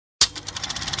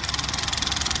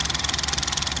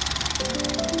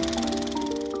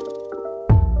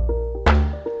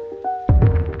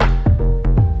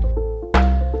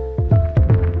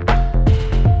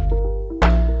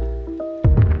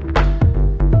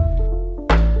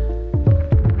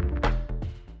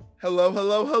Hello,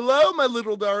 hello, hello, my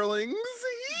little darlings.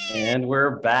 And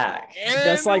we're back.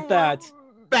 Just like that.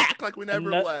 Back like we never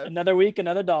left. Another week,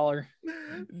 another dollar.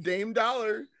 Dame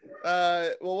Dollar.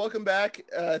 Well, welcome back.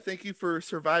 Thank you for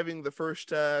surviving the first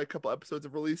couple episodes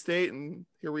of Release Date, and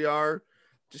here we are,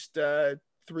 just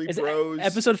three bros.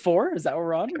 Episode 4? Is that what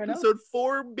we're on right now? Episode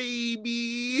 4,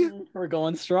 baby. We're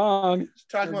going strong.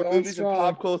 Just talking about movies and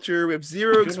pop culture. We have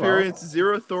zero experience,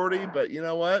 zero authority, but you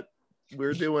know what?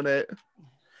 We're doing it.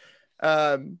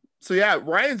 So yeah,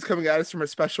 Ryan's coming at us from a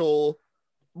special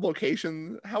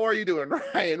location. How are you doing,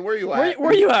 Ryan? Where are you at?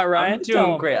 Where are you at, Ryan? I'm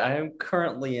doing great. I am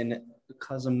currently in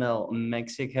Cozumel,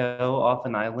 Mexico, off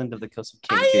an island of the coast of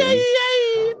Cancun.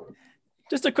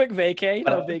 Just a quick vacay,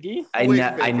 no biggie.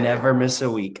 I never miss a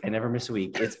week.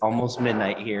 It's almost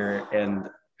midnight here,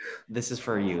 and this is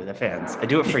for you, the fans. I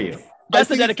do it for you. That's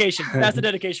the dedication. That's the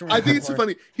dedication. I think it's so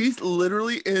funny. He's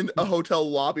literally in a hotel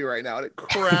lobby right now, and it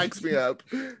cracks me up.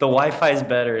 The Wi-Fi is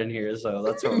better in here, so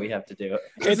that's what we have to do.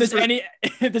 If there's any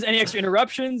extra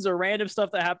interruptions or random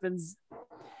stuff that happens,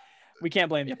 we can't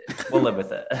blame you. We'll live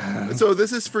with it. So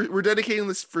this is we're dedicating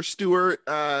this for Stuart,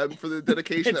 for the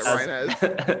dedication that Ryan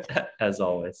has. As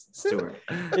always, Stuart.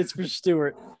 It's for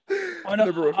Stuart. On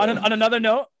another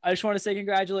note, I just want to say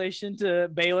congratulations to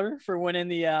Baylor for winning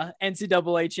the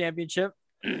NCAA championship.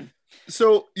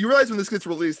 So you realize when this gets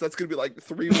released, that's going to be like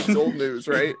 3 weeks old news,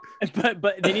 right?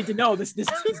 But they need to know this.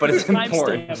 But it's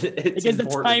important. It gives the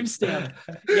timestamp.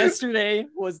 Yesterday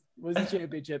was the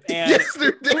championship, and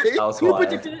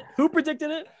yesterday. Who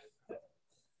predicted it?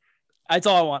 That's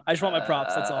all I want. I just want my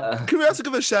props. That's all. Can we also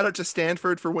give a shout out to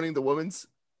Stanford for winning the women's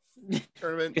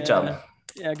tournament? Good job.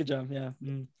 Yeah, good job. Yeah.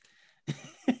 Mm.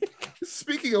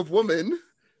 Speaking of women,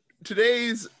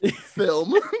 today's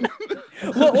film. Look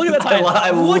at the title.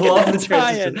 I love the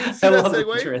transition. I love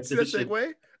the transition.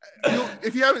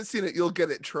 If you haven't seen it, you'll get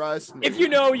it. Trust me. If you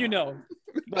know, you know.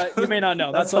 But you may not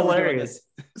know. That's hilarious.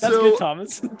 That's good,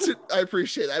 Thomas. I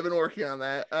appreciate it. I've been working on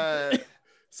that.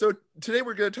 So today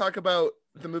we're going to talk about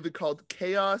the movie called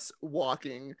Chaos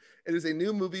Walking. It is a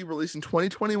new movie released in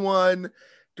 2021,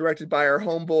 directed by our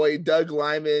homeboy, Doug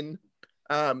Liman.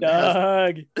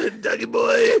 Dougie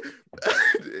boy.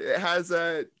 It has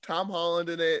Tom Holland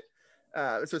in it.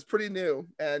 So it's pretty new.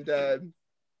 And I'm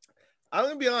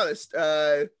going to be honest.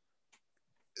 So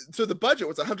the budget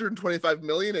was 125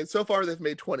 million, and so far they've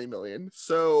made 20 million.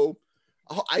 So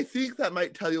I think that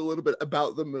might tell you a little bit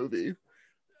about the movie.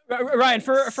 Ryan,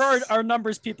 for our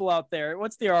numbers people out there,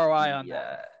 what's the ROI on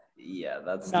that? Yeah,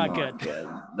 that's not good.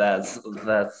 That's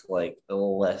like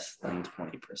less than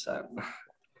 20%.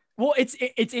 Well, it's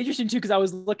interesting too, because I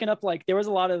was looking up, like, there was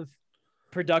a lot of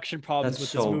production problems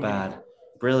with this movie. Bad.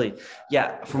 Really?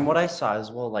 Yeah, from what I saw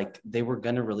as well, like they were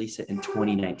gonna release it in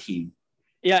 2019.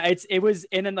 Yeah, it was,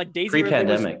 and then like Daisy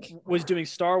pre-pandemic was doing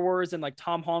Star Wars, and like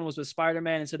Tom Holland was with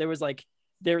Spider-Man, and so there was like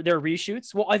their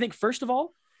reshoots. Well, I think first of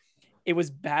all, it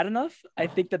was bad enough. I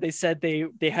think that they said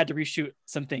they had to reshoot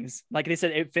some things. Like they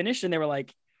said it finished, and they were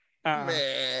like,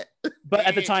 but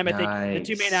at the time, I think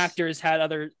the 2 main actors had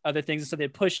other things, so they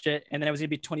pushed it, and then it was gonna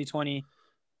be 2020,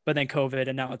 but then COVID,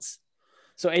 and now it's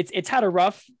had a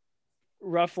rough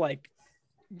like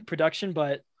production,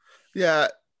 but yeah,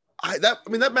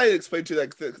 that might explain too.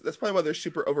 Like that's probably why they're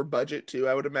super over budget too,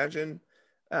 I would imagine,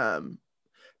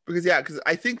 because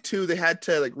I think too they had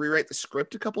to like rewrite the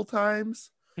script a couple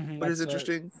times. But it's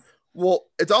interesting. Well,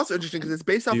 it's also interesting because it's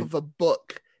based off of a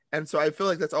book. And so I feel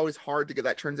like that's always hard to get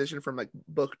that transition from like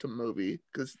book to movie,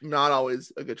 because not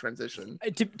always a good transition.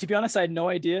 To be honest, I had no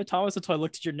idea, Thomas, until I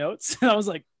looked at your notes and I was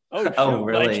like, oh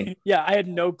really? Like, yeah, I had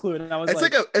no clue. And I was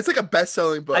it's like a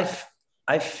best-selling book.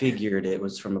 I figured it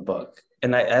was from a book.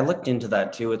 And I looked into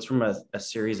that too. It's from a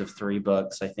series of 3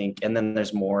 books, I think. And then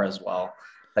there's more as well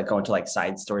that go into like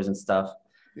side stories and stuff.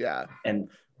 Yeah. And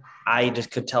I just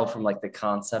could tell from like the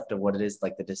concept of what it is,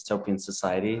 like the dystopian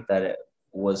society, that it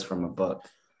was from a book.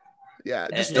 Yeah,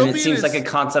 and it seems like a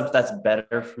concept that's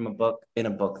better from a book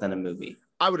than a movie.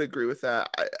 I would agree with that.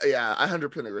 I 100%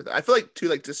 agree with that. I feel like too,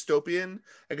 like dystopian,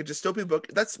 like a dystopian book.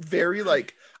 That's very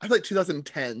like, I feel like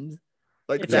 2010,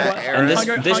 like it's that era.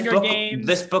 And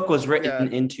this book was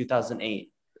written in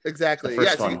 2008. Exactly. The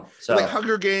first one. So like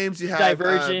Hunger Games, you have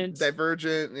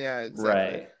Divergent. Yeah, exactly.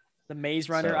 Right. The Maze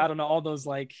Runner. I don't know, all those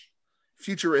like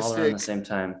futuristic. All around the same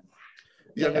time.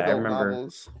 Yeah, I remember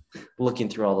novels. Looking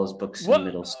through all those books in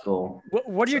middle school.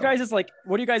 What are your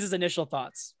guys' initial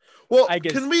thoughts? Well,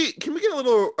 can we get a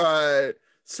little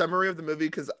summary of the movie,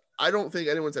 because I don't think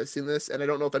anyone's seen this, and I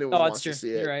don't know if anyone wants to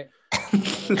see it. You're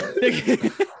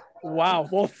right. Wow.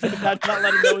 Well, that's not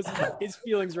letting know his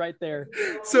feelings right there.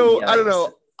 So I don't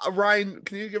know, Ryan,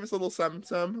 can you give us a little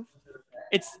sum?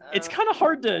 it's kind of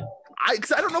hard to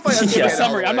Because I don't know if I give understand a it all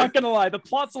summary. the I'm way. not gonna lie. The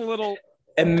plot's a little.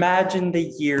 Imagine the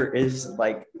year is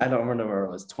like, I don't remember,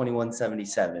 it was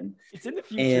 2177. It's in the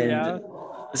future, And yeah.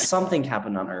 something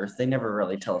happened on Earth. They never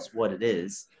really tell us what it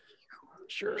is.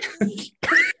 Sure.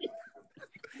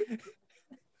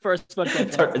 First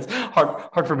SpongeBob. It's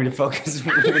hard for me to focus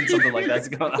when something like that's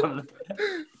going on.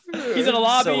 He's in a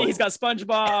lobby. So- He's got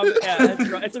SpongeBob. Yeah,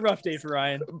 it's a rough day for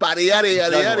Ryan. Body yaddy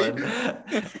yaddy yaddy.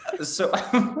 Juggling. So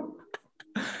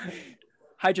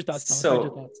Hide your thoughts, Thomas. So- Hide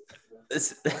your thoughts.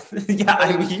 yeah,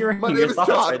 I'm hearing My your name is thoughts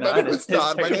Todd. right My now. name is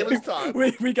Todd. My name is Todd.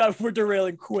 We're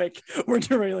derailing quick. We're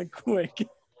derailing quick.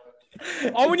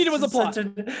 All we needed was a plot.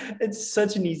 It's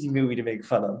such an easy movie to make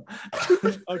fun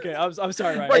of. Okay, I'm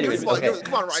sorry, Ryan. Right, Anyways, come on, okay.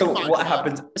 come on, Ryan. So come on, what come on.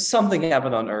 happens? Something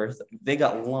happened on Earth. They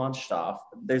got launched off.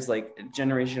 There's like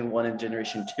generation 1 and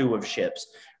generation 2 of ships.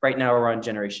 Right now we're on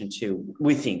generation 2.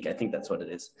 I think that's what it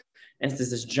is. And it's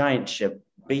this giant ship,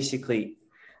 basically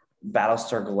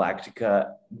Battlestar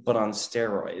Galactica, but on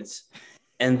steroids.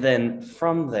 And then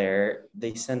from there,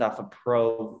 they send off a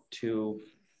probe to,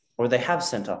 or they have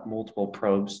sent off multiple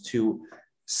probes to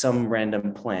some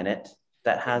random planet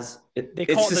that has They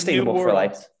it's call it the sustainable New for World.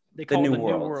 life. They call The it New the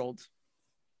World. New World.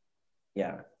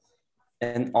 Yeah.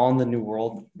 And on the New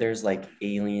World, there's like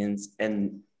aliens,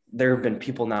 and there have been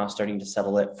people now starting to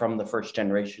settle it from the first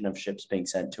generation of ships being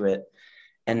sent to it.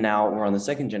 And now we're on the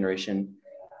second generation.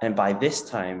 And by this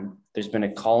time, there's been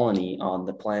a colony on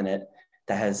the planet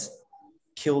that has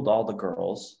killed all the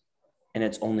girls, and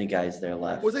it's only guys there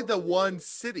left. Was it the one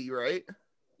city, right?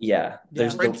 Yeah.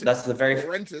 There's that's the very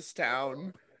Prentice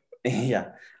Town.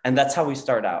 yeah. And that's how we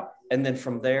start out. And then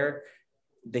from there,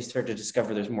 they start to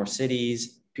discover there's more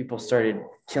cities. People started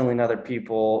killing other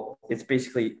people. It's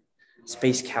basically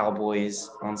space cowboys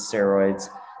on steroids.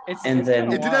 And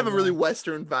then- It did have a really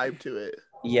Western vibe to it.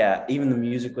 Yeah, even the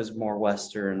music was more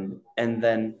Western. And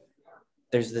then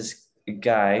there's this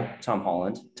guy, Tom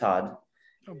Holland, Todd,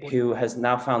 who has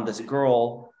now found this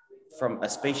girl from a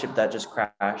spaceship that just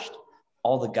crashed.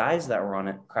 All the guys that were on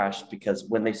it crashed because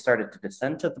when they started to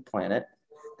descend to the planet,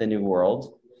 the New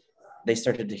World, they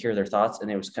started to hear their thoughts, and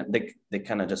it was kind of, they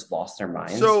kind of just lost their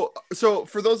minds. So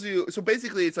for those of you, so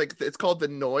basically it's called the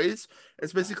noise.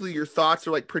 It's basically your thoughts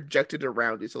are like projected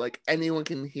around you, so like anyone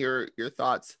can hear your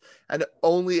thoughts, and it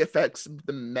only affects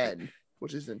the men,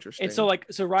 which is interesting. And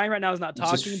so Ryan right now is not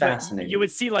Which is talking, but fascinating. you would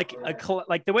see like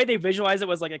like the way they visualize it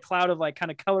was like a cloud of like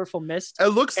kind of colorful mist. It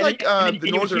looks And like then- the and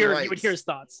you would Northern hear Lights. you would hear his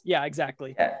thoughts. Yeah,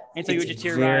 exactly. Yeah, And so you would it's just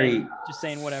hear very Ryan just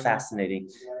saying whatever. fascinating.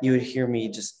 You would hear me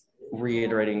just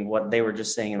reiterating what they were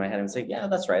just saying in my head and saying, yeah,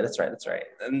 that's right.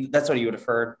 And that's what you would have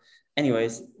heard.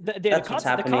 Anyways, The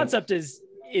concept is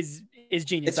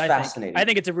genius. It's I fascinating.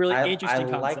 think it's a really I interesting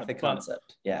concept. like the but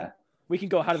concept. Yeah. we can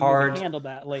go how to Hard- handle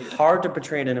that later. Hard to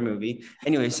portray it in a movie.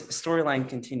 Anyways, storyline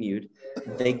continued.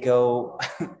 They go,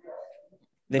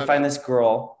 they find this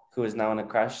girl who is now in a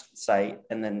crash site,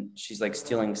 and then she's like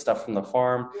stealing stuff from the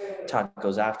farm. Todd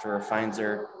goes after her, finds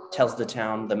her, tells the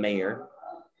town, the mayor,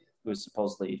 who's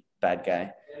supposedly bad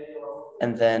guy.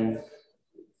 And then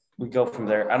we go from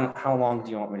there. I don't, how long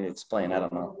do you want me to explain? I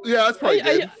don't know. Yeah, that's probably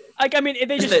good.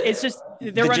 It's just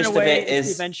they're running gist of away. it It's the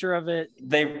is- adventure of it.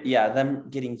 Them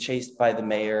getting chased by the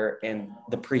mayor and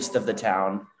the priest of the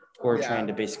town, who are Yeah. trying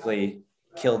to basically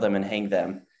kill them and hang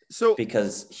them So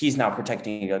because he's now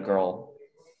protecting a girl,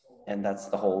 and that's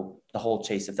the whole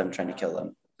chase of them trying to kill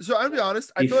them I'll be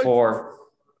honest. I feel like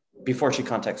before she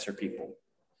contacts her people.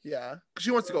 yeah, because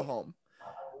she wants to go home.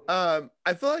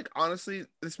 I feel like honestly,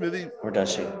 this movie Or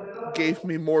does she? gave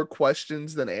me more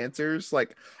questions than answers.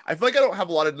 Like, I feel like I don't have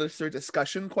a lot of necessary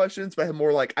discussion questions, but I have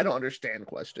more like I don't understand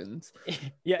questions.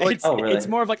 Yeah, Like- Oh, really? it's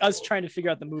more of like us trying to figure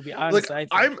out the movie. Honestly, Like,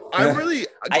 I think. I'm really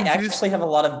I confused. actually have a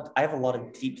lot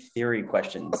of deep theory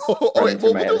questions. Okay, running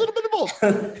through well, my we'll do a head. little bit of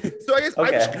both. So I guess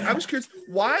Okay. I'm just curious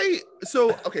why.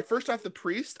 So okay, first off, the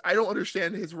priest. I don't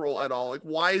understand his role at all. Like,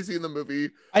 why is he in the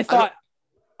movie? I thought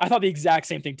the exact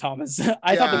same thing, Thomas.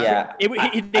 I thought Yeah. they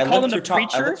called him the I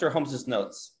preacher, looked through Holmes's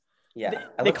notes. Yeah,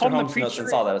 I they looked called through him the Holmes's notes and preacher.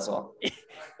 saw that as well.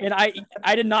 and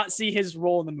I did not see his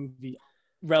role in the movie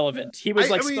relevant. He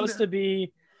was I mean, supposed to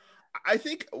be. I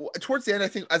think towards the end, I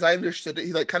think as I understood it,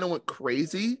 he like kind of went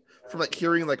crazy from like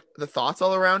hearing like the thoughts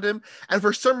all around him, and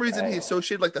for some reason he Right.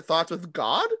 associated like the thoughts with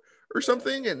God or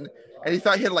something, and he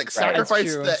thought he had like Right. That's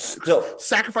sacrificed true. So,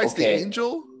 sacrificed the okay.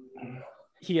 angel.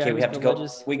 Yeah, okay, he we was have to go.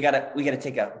 religious. We gotta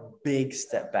take a big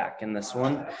step back in this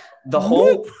one.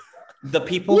 The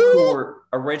people who were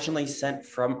originally sent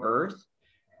from Earth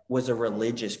was a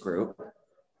religious group.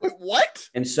 Wait, what?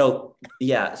 And so,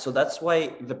 yeah, so that's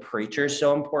why the preacher is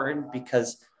so important,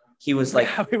 because he was like,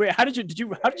 wait, how did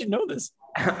you know this?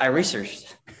 I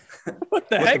researched What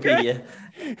the heck? Right?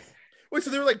 Wikipedia. Wait, so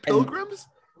they were like pilgrims?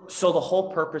 So the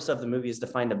whole purpose of the movie is to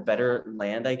find a better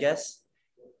land, I guess,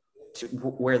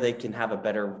 where they can have a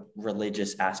better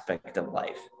religious aspect of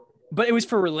life. But it was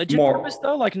for religion purpose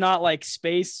though, like not like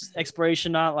space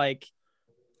exploration, not like.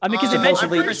 I mean, because they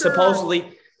mentioned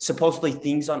supposedly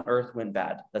things on Earth went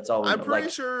bad. That's all we know. I'm pretty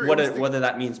sure whether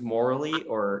that means morally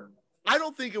or. I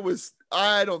don't think it was.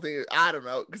 I don't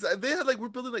know, because they had like, we're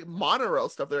building like monorail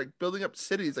stuff. They're like building up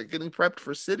cities, like getting prepped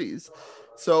for cities.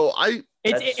 So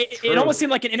it almost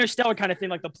seemed like an Interstellar kind of thing.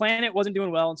 Like the planet wasn't doing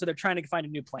well, and so they're trying to find a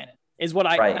new planet. Is what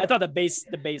I thought the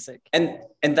basic. And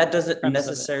that doesn't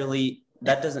necessarily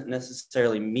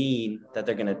mean that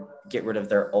they're gonna get rid of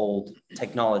their old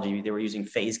technology. They were using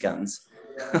phase guns.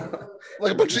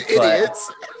 Like a bunch of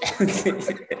idiots.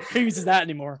 Who uses that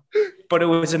anymore? But it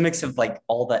was a mix of like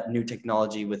all that new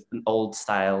technology with an old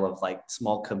style of like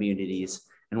small communities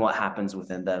and what happens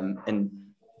within them, and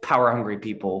power hungry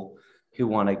people who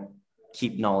want to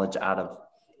keep knowledge out of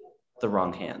the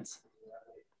wrong hands.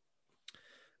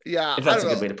 Yeah, if that's a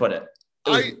good way to put it.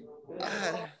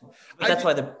 That's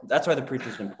why the preacher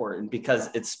is important, because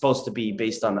it's supposed to be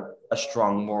based on a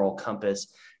strong moral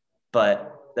compass,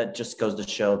 but that just goes to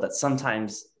show that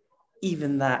sometimes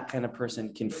even that kind of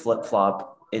person can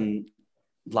flip-flop and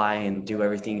lie and do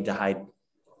everything to hide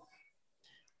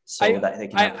that they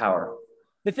can have power.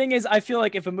 The thing is, I feel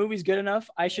like if a movie's good enough,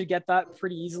 I should get that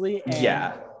pretty easily. And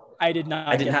yeah. I did not.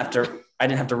 I didn't have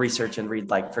to research and read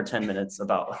like for 10 minutes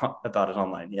about it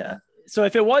online. Yeah. So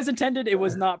if it was intended, it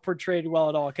was not portrayed well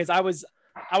at all. Because I was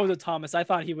with Thomas. I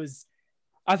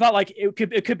thought like it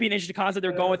could be an interesting concept.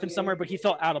 They're going with him somewhere, but he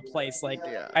felt out of place. Like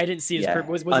I didn't see his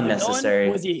purpose. Was unnecessary.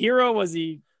 Was he a hero? Was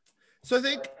he? So I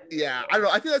think, I don't know.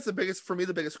 I think that's the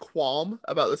biggest qualm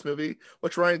about this movie,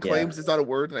 which Ryan claims is not a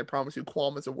word, and I promise you,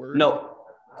 qualm is a word. No,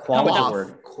 qualm is a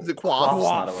word. Is it quaff? Quaff's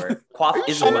not a word. Quaff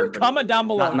is a word. Comment down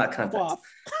below. Not context.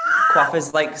 Quaff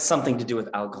is like something to do with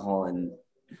alcohol and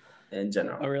in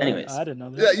general. Oh, really? Anyways, I didn't know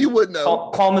that. Yeah, you would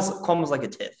know. Qualm is like a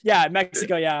tiff. Yeah,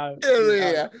 Mexico. Yeah.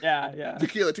 Yeah.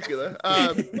 Tequila.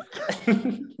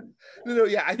 No.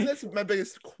 Yeah, I think that's my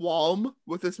biggest qualm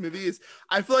with this movie is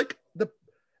I feel like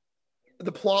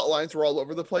the plot lines were all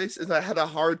over the place, and I had a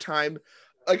hard time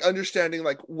like understanding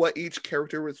like what each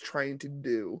character was trying to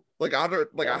do. Like I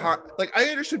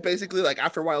understood basically like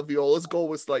after a while Viola's goal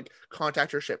was like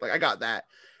contact her ship. Like I got that.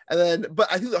 And then, but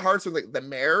I think the hardest one, like the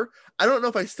mayor, I don't know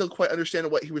if I still quite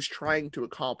understand what he was trying to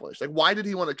accomplish. Like, why did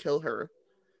he want to kill her?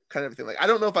 Kind of thing. Like, I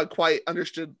don't know if I quite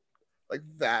understood like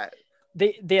that.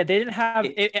 They didn't have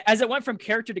it, as it went from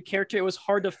character to character. It was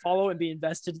hard to follow and be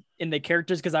invested in the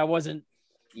characters because I wasn't.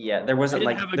 Yeah, there was no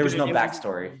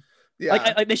backstory. Yeah,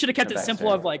 like they should have kept it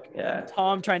simple of like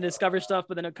Tom trying to discover stuff,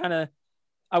 but then it kind of,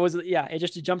 it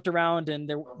just jumped around and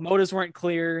their motives weren't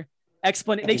clear. They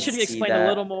should have explained a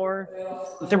little more.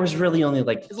 There was really only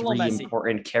like 3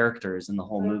 important characters in the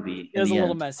whole movie. It was a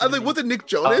little messy. I think with Nick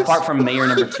Jonas, apart from Mayor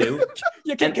number 2.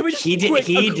 He didn't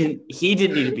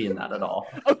need to be in that at all.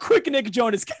 A quick Nick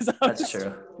Jonas, because that's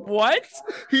true. What?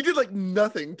 He did like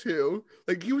nothing too.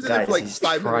 Like he was in it for like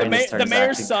 5 minutes. The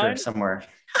mayor's son somewhere.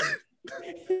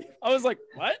 I was like,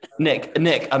 what? Nick,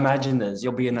 imagine this.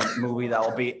 You'll be in a movie that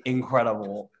will be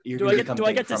incredible. Do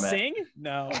I get to sing?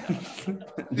 No.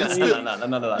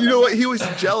 No. You know what? He was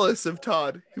jealous of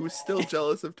Todd. He was still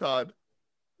jealous of Todd.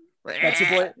 That's your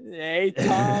boy. Hey,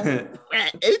 Tom.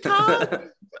 Hey, Tom.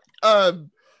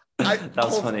 That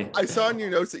was funny. I saw in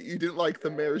your notes that you didn't like the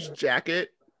mayor's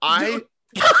jacket.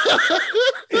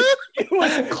 It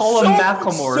was Colin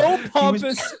Macklemore. So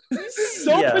pompous,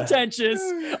 pretentious,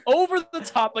 over the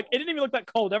top. Like it didn't even look that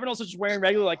cold. Everyone else was just wearing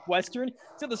regular like Western.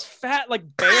 He's got this fat like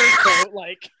bear coat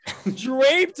like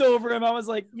draped over him. I was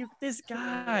like, this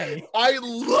guy. I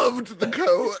loved the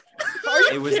coat.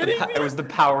 It was the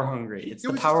power hungry. It's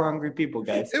the power hungry people,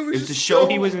 guys. It was to show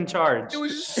he was in charge. It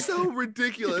was just so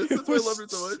ridiculous. That's why I loved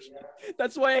it so much.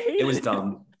 That's why I hate it. It was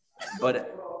dumb,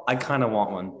 but I kind of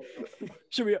want one.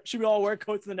 Should we all wear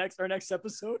coats in our next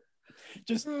episode?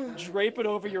 Just drape it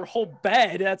over your whole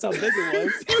bed. That's how big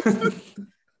it was.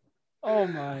 Oh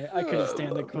my! I couldn't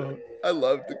stand the coat. I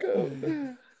loved the coat.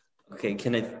 Okay,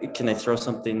 can I throw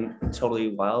something totally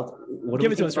wild? What do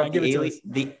Give we it to think us, about Ryan. Give it to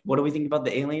us. What do we think about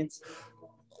the aliens?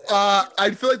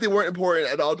 I feel like they weren't important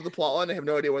at all to the plot line. I have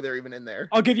no idea why they're even in there.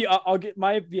 I'll get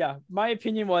my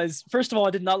opinion was, first of all,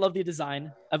 I did not love the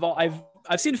design of all.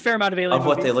 I've seen a fair amount of alien of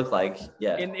what movies, they look like.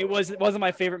 Yeah, and it wasn't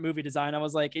my favorite movie design. I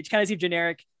was like, it kind of seemed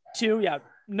generic. 2,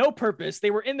 no purpose.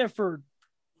 They were in there for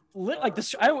like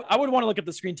this. I would want to look at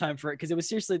the screen time for it because it was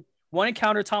seriously one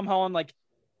encounter. Tom Holland like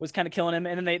was kind of killing him,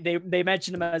 and then they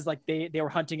mentioned him as like they were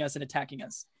hunting us and attacking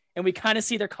us, and we kind of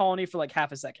see their colony for like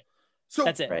half a second. So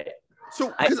That's it. Right.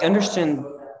 So I understand.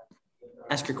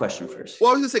 Ask your question first.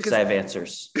 Well, I was gonna say because I have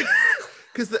answers.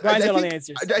 Because Ryan's got all the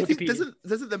answers. I think Wikipedia.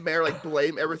 doesn't the mayor like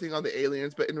blame everything on the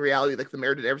aliens, but in reality, like the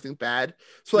mayor did everything bad.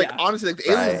 So like Yeah. honestly, like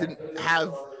the aliens didn't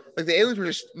have like the aliens were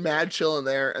just mad chilling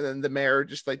there, and then the mayor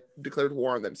just like declared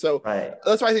war on them. So Right.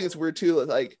 that's why I think it's weird too.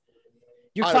 Like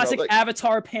Your I don't know, classic like-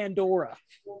 Avatar Pandora.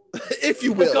 if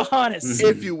you will, Pocahontas.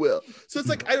 if you will. So it's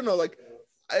like I don't know, like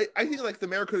I think like the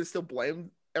mayor could have still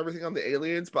blamed everything on the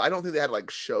aliens, but I don't think they had to like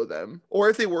show them, or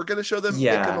if they were going to show them, make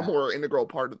them a more integral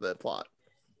part of the plot.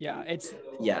 Yeah, it's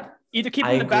Yeah. either keep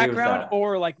I them in the agree with background that.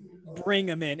 or like bring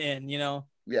them in, you know.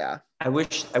 Yeah, I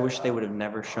wish they would have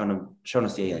never shown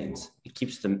us the aliens. It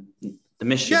keeps the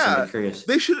mystery Yeah, and the curious.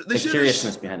 they should the have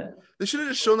curiousness behind it. they should have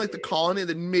just shown like the colony, and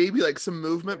then maybe like some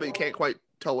movement, but you can't quite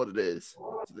tell what it is.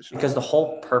 So they should've- Because the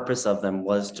whole purpose of them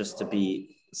was just to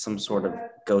be some sort of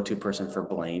go-to person for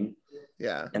blame,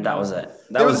 yeah, and that was it.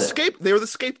 they were the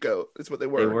scapegoat. Is what they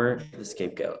were. They were the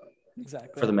scapegoat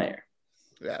Exactly. for the mayor.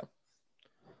 Yeah.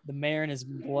 The mayor in his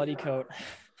bloody coat.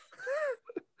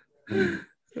 Oh,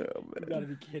 You man. gotta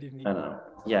be kidding me. I don't know.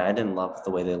 Yeah, I didn't love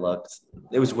the way they looked.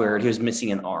 It was weird. He was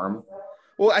missing an arm.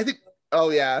 Well, I think. Oh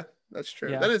yeah, that's true.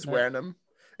 Yeah, that is that- random.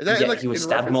 Is that Yeah, like he was in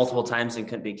stabbed reference- multiple times and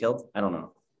couldn't be killed. I don't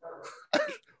know.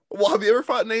 Well, have you ever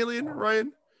fought an alien,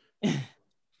 Ryan?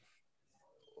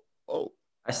 Oh,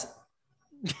 I s-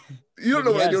 you don't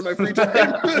know what I do in my free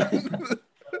time.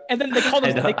 And then they called I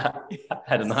him don't, like,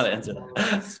 I did not answer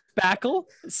that. Spackle.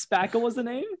 Spackle was the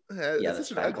name. Yeah, Yeah, that's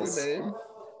the such an ugly Spackles. name.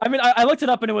 I mean, I looked it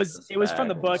up and it was from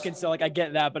the Spackles. book, and so like I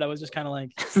get that, but I was just kind of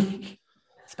like,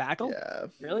 Spackle, Yeah,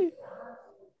 really?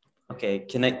 Okay,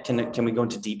 can we go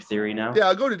into deep theory now? yeah.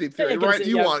 I'll go to deep theory. Yeah, I guess, Ryan,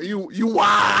 you yeah. want you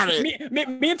want it.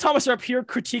 Me and Thomas are up here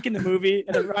critiquing the movie,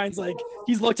 and then Ryan's like,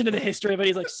 he's looked into the history of it.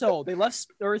 He's like, so they left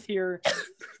Earth here.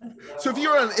 So if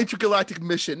you're on an intergalactic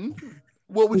mission,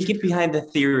 what would We you get do? behind the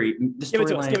theory. The Give it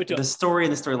to us, give it storyline, to the us. story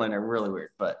and the storyline are really weird.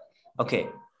 But okay,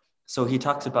 so he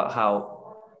talks about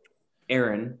how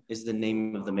Aaron is the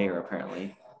name of the mayor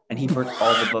apparently, and he burnt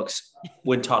all the books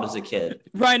when Todd was a kid.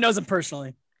 Ryan knows him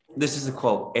personally. This is a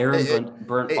quote. Aaron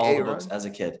burnt all the Aaron. books as a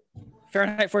kid.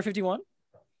 Fahrenheit 451.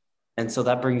 And so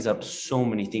that brings up so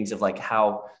many things of like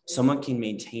how someone can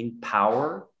maintain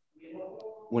power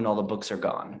when all the books are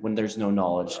gone, when there's no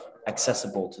knowledge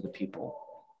accessible to the people.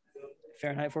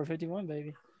 Fahrenheit 451,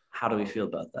 baby. How do we feel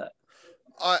about that?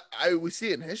 We see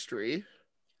it in history.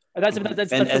 That's And-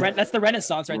 the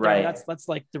Renaissance right there. Right. That's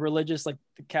like the religious, like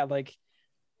the cat, like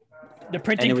the And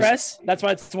printing it was- press. That's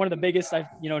why it's one of the biggest,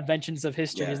 inventions of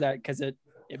history. Yeah. Is that because it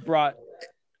brought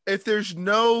If there's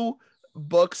no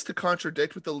books to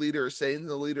contradict what the leader is saying,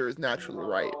 the leader is naturally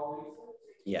right.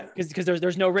 Yeah. because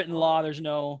there's no written law, there's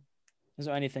no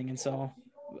anything, and so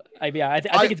I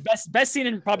think it's best seen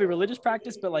in probably religious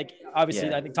practice, but like obviously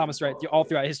Yeah. I think Thomas right all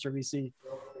throughout history we see.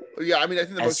 Yeah, I mean, I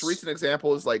think the most As- recent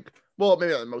example is like, well,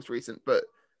 maybe not the most recent, but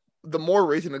the more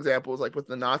recent example is like with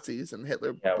the Nazis and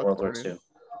Hitler. Yeah, book World War burning. II.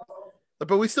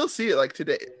 But we still see it like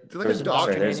today. There's like There's a dog.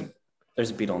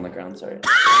 there's a beetle on the ground. Sorry.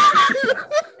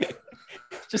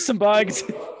 Just some bugs.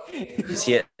 You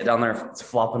see it down there? It's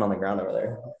flopping on the ground over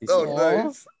there. You see Oh, it?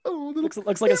 nice. Oh, little,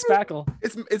 looks like a spackle.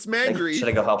 it's Mangry. Should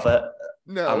I go help it?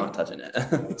 No. I'm not touching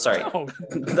it. Sorry. Oh,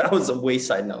 That was a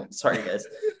wayside note. Sorry, guys.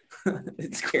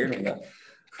 It scared me. Though.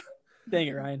 dang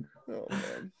it, Ryan. Oh,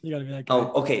 man. You gotta be that guy.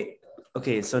 Oh, okay.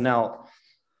 Okay, so now,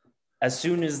 as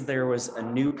soon as there was a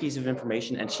new piece of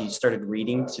information and she started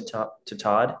reading to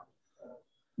Todd,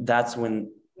 that's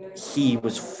when he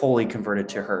was fully converted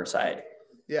to her side.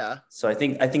 Yeah. So I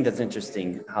think that's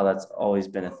interesting how that's always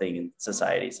been a thing in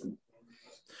societies. And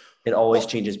it always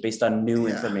changes based on new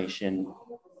Yeah. information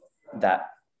that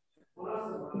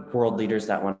world leaders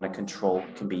that want to control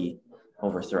can be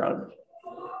overthrown.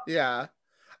 Yeah.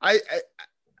 I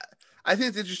think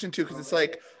it's interesting too, because it's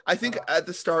like, I think at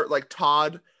the start, like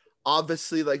Todd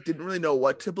obviously like didn't really know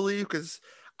what to believe, because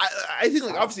I think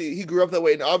like obviously he grew up that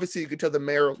way, and obviously you could tell the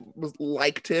mayor was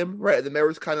liked him, right? The mayor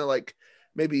was kind of like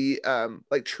maybe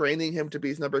like training him to be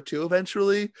his number two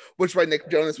eventually, which why Nick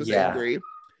Jonas was Yeah. angry.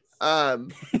 But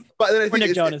then I Or think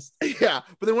Nick Jonas. yeah,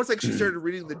 but then once like she started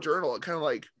reading the journal, it kind of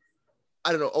like,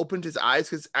 I don't know, opened his eyes,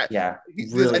 because Yeah.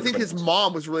 I think his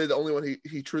mom was really the only one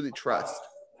he truly trusts.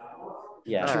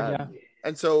 Yeah. Yeah.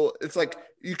 And so it's like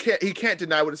he can't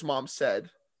deny what his mom said.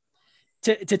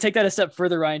 To take that a step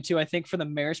further, Ryan, too, I think from the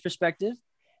mayor's perspective,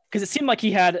 because it seemed like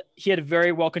he had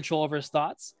very well control over his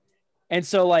thoughts. And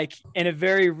so like in a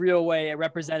very real way, it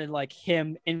represented like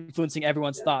him influencing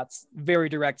everyone's thoughts very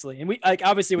directly. And we like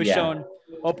obviously it was shown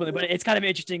openly, but it's kind of an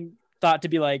interesting thought to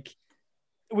be like,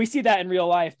 we see that in real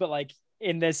life, but like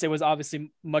in this, it was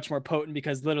obviously much more potent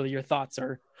because literally your thoughts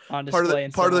are on display.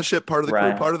 Part of the ship, part of the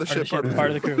crew, part of the ship, part of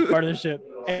the crew, part of the ship.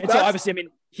 And so obviously, I mean,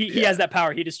 he has that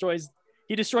power. He destroys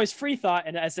free thought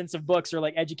in a sense of books or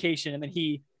like education, and then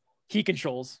he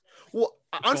controls. Well,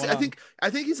 honestly, I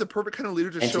think he's a perfect kind of leader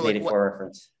to show like what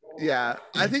reference. Yeah,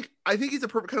 I think he's a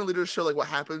perfect kind of leader to show like what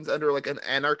happens under like an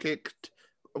anarchic,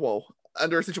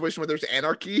 under a situation where there's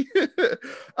anarchy.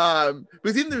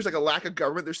 Because even there's like a lack of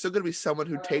government, there's still going to be someone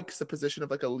who takes the position of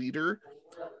like a leader.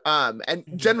 And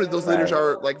generally those leaders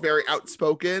are like very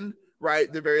outspoken,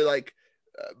 right? They're very like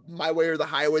my way or the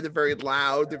highway. They're very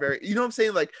loud. They're very, you know what I'm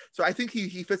saying? Like, so I think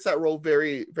he fits that role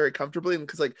very, very comfortably. And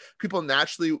because like people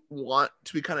naturally want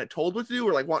to be kind of told what to do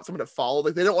or like want someone to follow.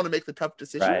 Like they don't want to make the tough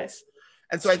decisions. Right.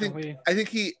 And so I think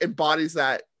he embodies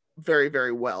that very,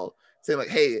 very well. Saying like,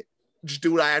 hey, just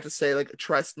do what I have to say. Like,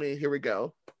 trust me. Here we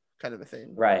go, kind of a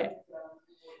thing. Right.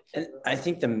 And I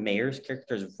think the mayor's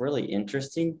character is really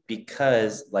interesting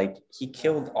because like he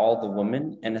killed all the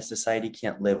women and a society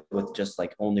can't live with just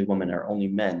like only women or only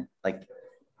men. Like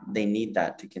they need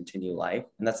that to continue life.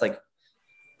 And that's like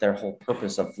their whole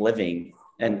purpose of living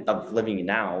and of living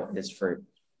now is for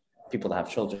people to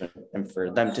have children and for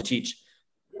them to teach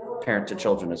parent to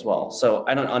children as well. So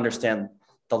I don't understand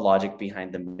the logic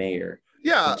behind the mayor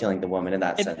killing the woman in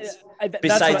that sense.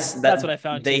 Besides that's what I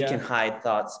found they can hide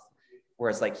thoughts.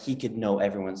 Whereas like he could know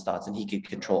everyone's thoughts and he could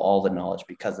control all the knowledge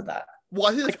because of that. Well,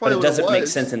 I think that's probably but it doesn't make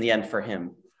sense in the end for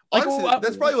him. Honestly,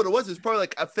 that's probably what it was. It's probably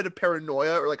like a fit of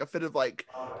paranoia or like a fit of like,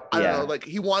 I don't know, like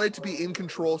he wanted to be in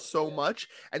control so much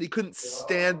and he couldn't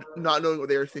stand not knowing what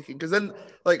they were thinking. Because then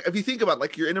like, if you think about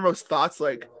like your innermost thoughts,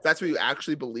 like that's what you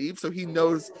actually believe. So he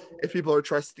knows if people are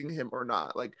trusting him or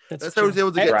not. Like that's how he was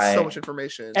able to get so much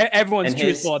information. Everyone's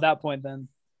truthful at that point then.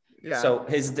 Yeah. So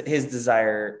his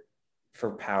desire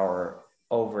for power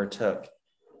overtook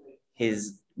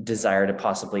his desire to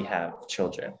possibly have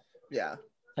children. Yeah,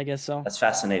 I guess so. That's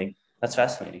fascinating.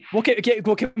 Well,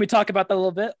 can we talk about that a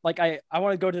little bit? Like, I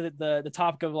want to go to the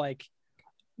topic of like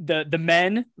the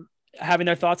men having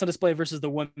their thoughts on display versus the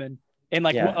women, and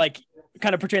like like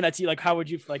kind of portraying that to you. Like, how would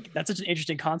you like? That's such an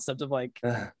interesting concept of like.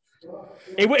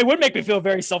 It would make me feel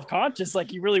very self-conscious.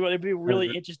 Like you really would. It'd be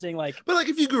really interesting. Like, but like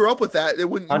if you grew up with that, you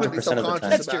wouldn't be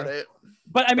self-conscious about it.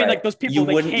 But I mean, like those people, you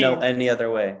wouldn't know any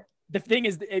other way. The thing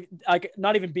is, like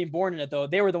not even being born in it though,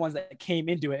 they were the ones that came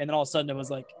into it, and then all of a sudden it was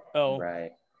like, oh,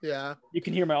 right, yeah, you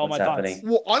can hear my happening? Thoughts.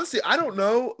 Well, honestly, I don't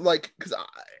know, like, because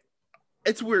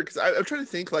it's weird because I'm trying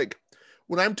to think like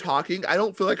when I'm talking, I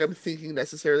don't feel like I'm thinking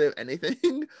necessarily of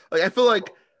anything. Like I feel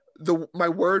like my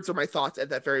words are my thoughts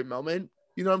at that very moment.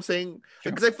 You know what I'm saying?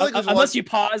 Because I feel like unless you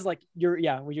pause, like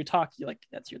when you talk, you like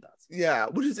that's your thoughts. Yeah,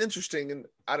 which is interesting, and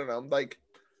I don't know, like.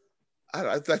 I don't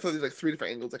know. I thought there's like 3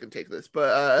 different angles I can take this,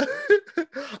 but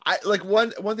I like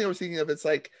one thing I was thinking of. It's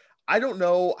like I don't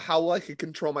know how I could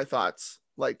control my thoughts,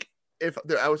 like if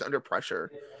I was under pressure,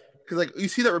 because like you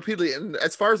see that repeatedly. And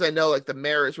as far as I know, like the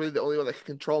mayor is really the only one that can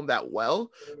control him that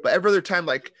well. But every other time,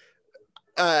 like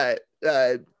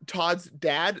Todd's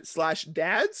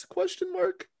dad's question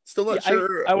mark. Still not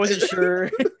sure. I wasn't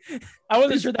sure. I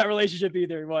wasn't sure that relationship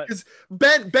either. What? Because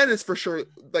Ben is for sure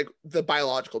like the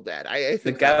biological dad. I think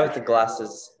the guy with the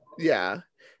glasses. Yeah,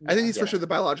 I think he's for sure the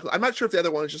biological. I'm not sure if the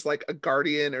other one is just like a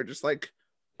guardian or just like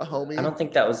a homie. I don't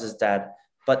think that was his dad.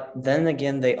 But then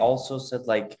again, they also said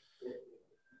like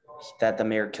that the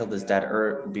mayor killed his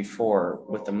dad before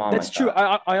with the mom. That's true.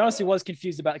 I honestly was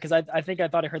confused about it because I think I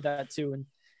thought I heard that too. And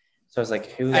so I was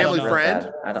like, who? Family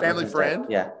friend? Family friend?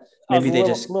 Yeah. Maybe they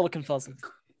just a little confusing.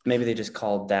 Maybe they just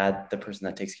called dad the person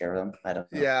that takes care of them. I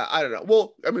don't know. Yeah, I don't know.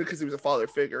 Well, I mean, because he was a father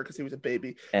figure, because he was a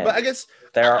baby. And but I guess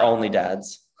there are only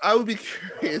dads. I would be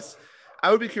curious.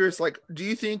 Like, do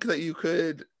you think that you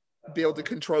could be able to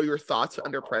control your thoughts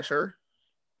under pressure?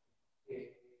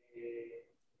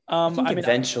 I mean,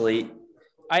 eventually.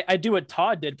 I do what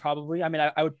Todd did probably. I mean,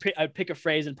 I'd pick a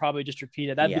phrase and probably just repeat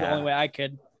it. That'd be the only way I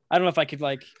could. I don't know if I could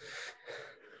like.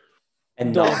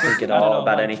 And not think at all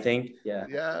about anything. Yeah.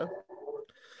 Yeah.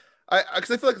 Because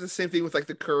I feel like it's the same thing with like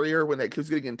the courier when he was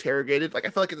getting interrogated. Like I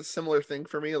feel like it's a similar thing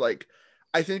for me. Like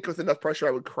I think with enough pressure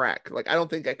I would crack. Like I don't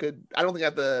think I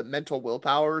have the mental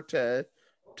willpower to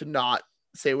not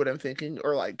say what I'm thinking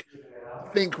or like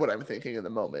think what I'm thinking in the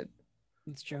moment.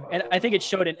 It's true. And I think it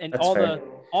showed in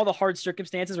all the hard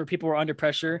circumstances where people were under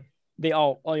pressure. They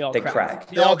all crack.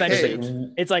 They all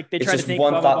it's like they try to think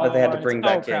one thought that they had to bring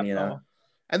back in, you know.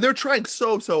 And they're trying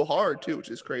so hard too, which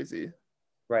is crazy.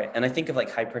 Right. And I think of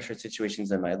like high pressure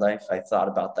situations in my life. I thought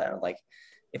about that. Like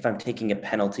if I'm taking a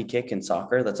penalty kick in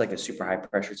soccer, that's like a super high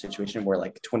pressure situation where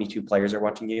like 22 players are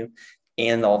watching you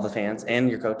and all the fans and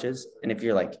your coaches. And if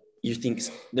you're like, you think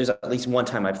there's at least one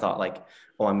time I've thought like,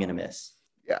 oh, I'm going to miss,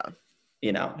 Yeah.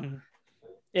 you know,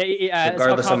 Yeah,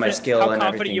 regardless of my skill how and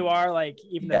confident everything. you are, like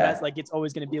even the best, like it's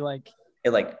always going to be like, it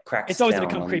like cracks. it's always going down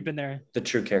to come on creep in there. the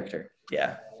true character.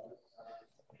 Yeah.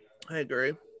 I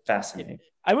agree. Fascinating.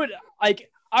 I would like,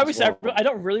 obviously, Well- I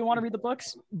don't really want to read the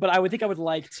books, but I would think I would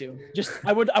like to. Just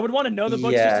I would want to know the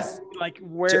books just to see, like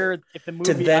where if the movie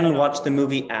To I don't then know, watch the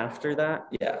movie after that.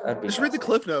 Yeah. That'd be Just read the fascinating.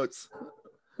 Cliff Notes.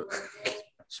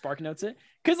 Spark Notes it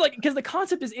because the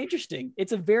concept is interesting.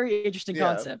 It's a very interesting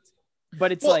Yeah. concept,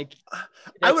 but it's Well, like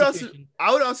I would also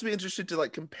execution. be interested to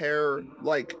like compare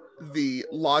like the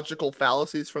logical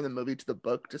fallacies from the movie to the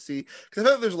book to see, because I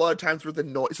feel like there's a lot of times where the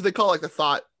noise, so they call like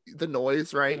the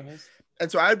noise, right?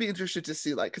 And so I'd be interested to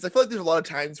see like, because I feel like there's a lot of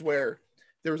times where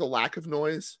there was a lack of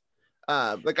noise.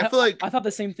 Like I feel like I thought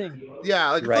the same thing. yeah,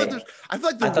 like Right. I feel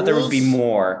like the I thought there would be rules-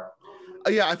 more.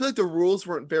 Yeah, I feel like the rules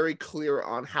weren't very clear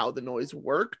on how the noise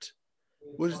worked,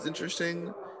 which is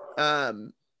interesting.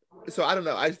 So I don't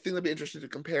know. I think that'd be interesting to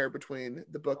compare between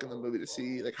the book and the movie to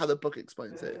see like how the book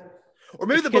explains it, or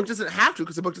maybe the book doesn't have to,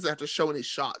 because the book doesn't have to show any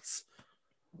shots.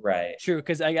 Right. True,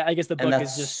 because I guess the book And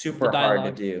that's is just super the hard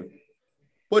to dialogue. do.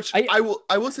 Which I-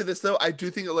 I will say this though, I do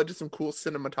think it led to some cool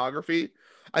cinematography.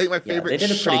 I think my Yeah, favorite they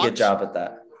did a pretty good shot- job at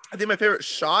that. I think my favorite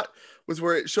shot was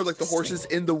where it showed like the horses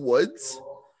in the woods.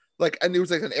 Like, and there was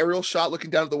like an aerial shot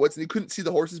looking down at the woods, and you couldn't see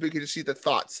the horses, but you could just see the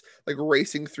thoughts like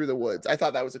racing through the woods. I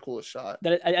thought that was the coolest shot.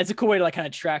 That's a cool way to like kind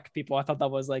of track people. I thought that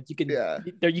was like you can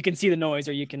there you can see the noise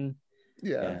or you can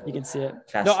Yeah. see it.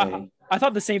 Fascinating. I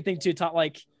thought the same thing too.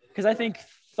 Like because I think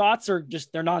thoughts are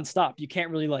just they're nonstop. You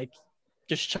can't really like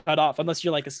just shut off unless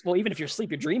you're like well, even if you're asleep,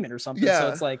 you're dreaming or something. So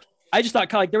Yeah. it's like I just thought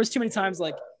kind of like there was too many times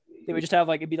like they would just have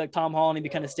like it'd be like Tom Holland, he'd be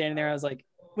kind of standing there. I was like,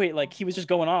 wait, like he was just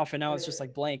going off, and now it's just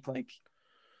like blank. Like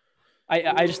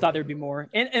I just thought there'd be more,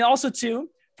 and also too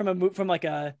from like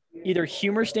a either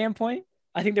humor standpoint,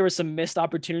 I think there was some missed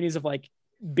opportunities of like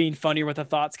being funnier with the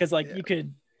thoughts because like you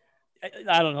could.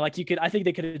 I don't know, like you could. I think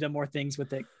they could have done more things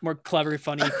with it, more clever,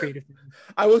 funny, creative.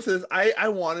 I will say this. I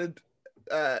wanted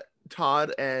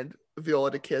Todd and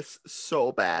Viola to kiss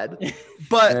so bad,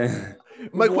 but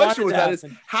my question with that is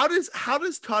how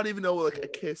does Todd even know what like a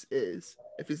kiss is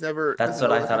if he's never? That's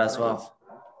what I thought as well.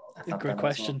 Great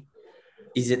question.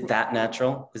 Is it that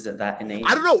natural? Is it that innate?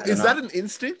 I don't know. Is that an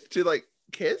instinct to like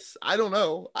kiss? I don't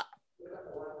know.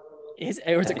 Is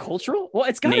it cultural? Well,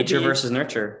 it's got nature versus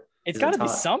nurture. It's got to be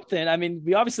something. I mean,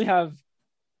 we obviously have.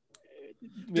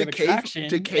 Did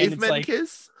cavemen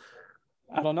kiss?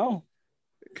 I don't know.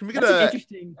 Can we get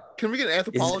an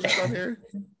anthropologist on here?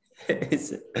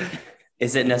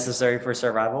 Is it necessary for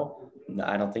survival? No,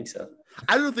 I don't think so.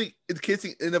 I don't think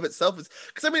kissing in of itself is,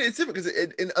 because I mean it's different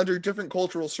because under different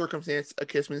cultural circumstances a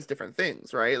kiss means different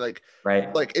things, right? Like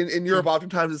in Europe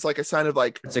oftentimes it's like a sign of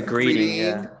like it's a greeting,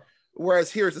 yeah.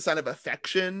 Whereas here it's a sign of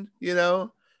affection, you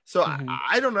know. So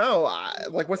I don't know,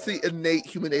 like what's the innate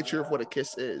human nature of what a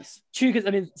kiss is? True, because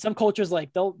I mean some cultures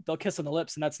like they'll kiss on the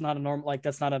lips and that's not a normal, like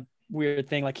that's not a weird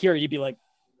thing. Like here you'd be like,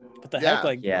 what the heck?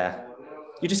 Like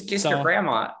you just kissed your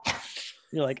grandma.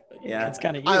 You're like, it's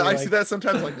kind of. I see that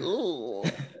sometimes, like, ooh.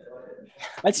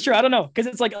 That's true. I don't know, because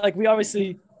it's like we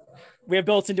have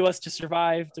built into us to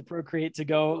survive, to procreate, to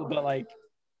go, but like,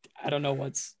 I don't know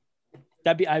what's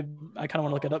that'd be. I kind of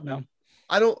want to look it up now.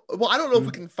 I don't know if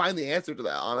we can find the answer to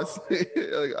that, honestly.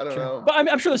 Like, I don't know. But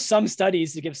I'm sure there's some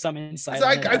studies to give some insight.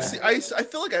 I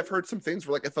feel like I've heard some things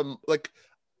where like if I'm like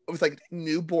with like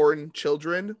newborn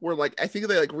children where like I think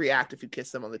they like react if you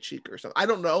kiss them on the cheek or something. I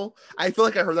don't know. I feel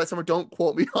like I heard that somewhere. Don't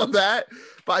quote me on that,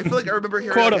 but I feel like I remember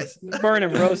hearing quote him, burn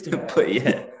him, roast him. But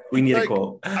yeah, we need a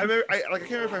quote. I remember, I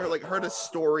can't remember if I heard a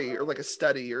story or like a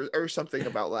study or something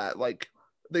about that. Like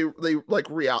they like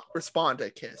respond to a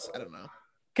kiss. I don't know.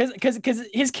 Because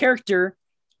his character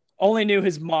only knew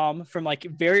his mom from like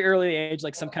very early age,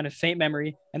 like some kind of faint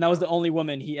memory, and that was the only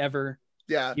woman he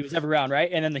was ever around, right?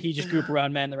 And then he just grew up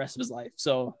around men the rest of his life.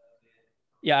 So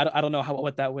yeah, I don't know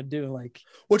what that would do, like,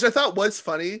 which I thought was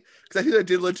funny because I think that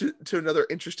did lead to another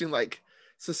interesting like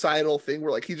societal thing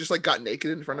where like he just like got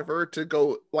naked in front of her to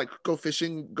go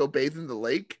fishing, go bathe in the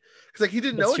lake, because like he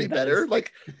didn't know any better.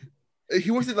 Like he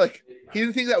wasn't like, he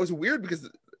didn't think that was weird because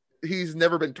he's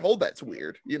never been told that's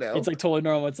weird, you know. It's like totally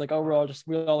normal. It's like, oh,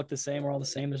 we all look the same, we're all the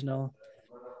same, there's no.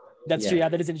 That's true. Yeah,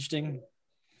 that is interesting.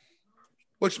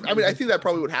 Which, I mean, I think that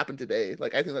probably would happen today.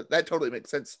 Like, I think that totally makes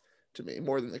sense to me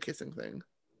more than the kissing thing.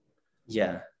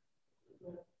 Yeah.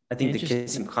 I think the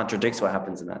kissing contradicts what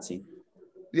happens in that scene.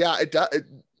 Yeah, it does. It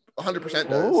 100%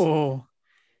 does. Oh,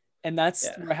 and that's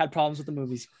Yeah. where I had problems with the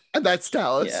movies. And that's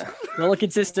Dallas. Yeah. A little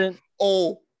inconsistent.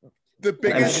 Oh, the I'm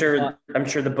biggest. sure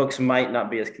the books might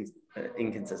not be as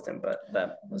inconsistent, but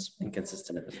that was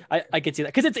inconsistent. I could see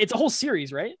that because it's a whole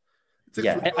series, right?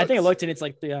 Yeah. I think I looked and it's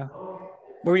like the.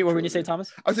 What were you say,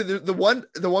 Thomas? I would say the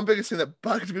one biggest thing that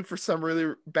bugged me for some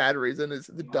really bad reason is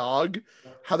the dog,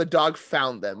 how the dog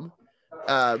found them,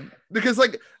 because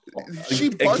like she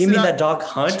give busted me out, that dog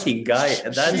hunting guy. She-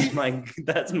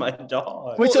 That's my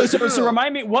dog. Wait, Well, so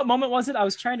remind me, what moment was it? I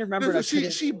was trying to remember. No,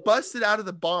 she busted out of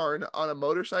the barn on a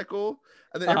motorcycle,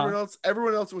 and then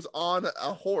everyone else was on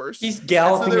a horse. He's And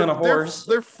galloping they're- on a horse.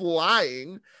 They're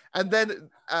flying, and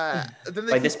then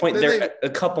By this point, they're a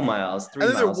couple miles, 3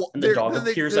 and then miles, and the dog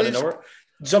appears out of nowhere,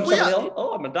 jumps Well, on the yeah. hill.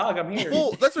 Oh, I'm a dog. I'm here.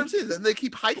 Well, that's what I'm saying. Then they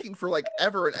keep hiking for like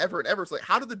ever and ever and ever. It's like,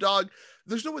 how did the dog?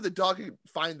 There's no way the dog could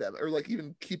find them or like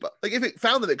even keep up. Like if it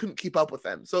found them, it couldn't keep up with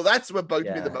them. So that's what bugged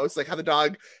me the most. Like how the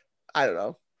dog, I don't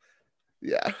know.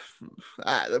 Yeah,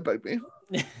 that bugged me.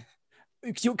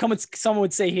 Someone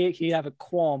would say he'd have a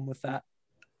qualm with that,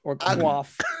 or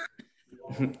quaff.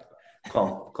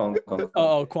 Calm.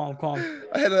 Oh, qualm.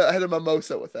 I had a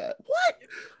mimosa with that. What?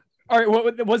 All right,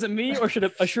 what was it me, or should a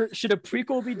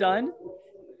prequel be done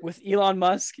with Elon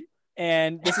Musk?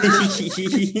 And this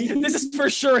is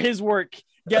for sure his work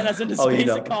getting us into space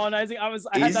and colonizing. I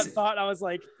had that thought. I was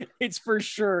like, it's for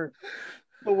sure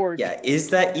the work. Yeah, is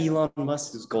that Elon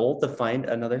Musk's goal to find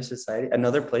another society,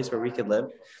 another place where we could live?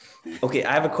 Okay,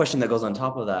 I have a question that goes on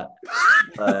top of that.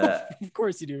 Of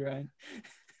course you do, Ryan.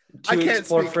 I To can't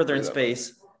explore speak further in for them.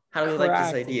 space, how do you like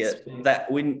this idea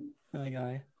that when My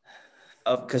guy.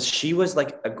 because she was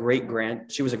like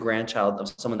she was a grandchild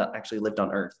of someone that actually lived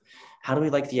on Earth. How do we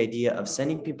like the idea of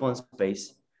sending people in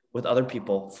space with other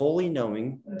people, fully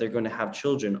knowing they're going to have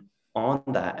children on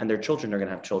that, and their children are going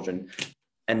to have children,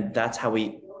 and that's how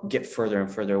we get further and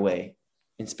further away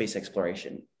in space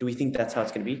exploration? Do we think that's how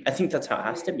it's going to be? I think that's how it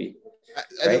has to be.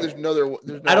 I think there's no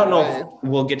I don't know way. if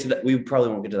we'll get to that. We probably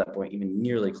won't get to that point even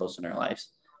nearly close in our lives,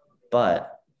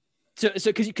 but. So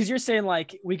because you're saying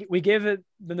like we give them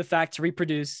the fact to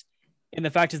reproduce, and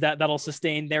the fact is that that'll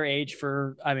sustain their age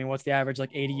for, I mean, what's the average,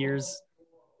 like 80 years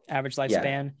average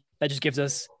lifespan? Yeah. That just gives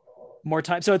us more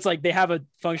time. So it's like they have a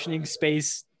functioning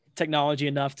space technology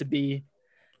enough to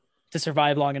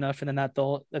survive long enough, and then that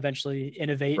they'll eventually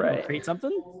innovate and create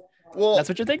something. Well, that's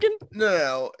what you're thinking?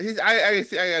 No. I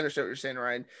understand what you're saying,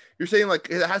 Ryan. You're saying like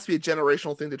it has to be a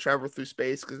generational thing to travel through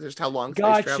space because just how long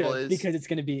space travel is. Because it's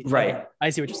going to be right.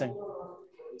 I see what you're saying.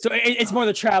 So it's more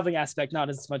the traveling aspect, not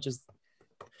as much as.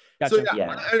 Gotcha. So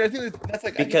yeah, and I think that's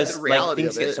like because the reality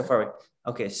things of it. get so far away.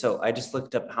 Okay, so I just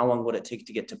looked up how long would it take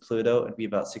to get to Pluto. It'd be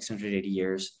about 680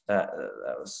 years. That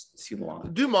was too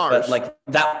long. Do Mars, but like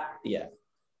that, yeah.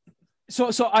 So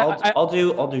I'll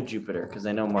do Jupiter because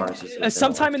I know Mars is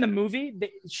sometime in the movie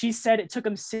she said it took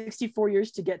them 64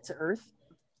 years to get to Earth,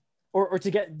 or to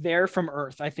get there from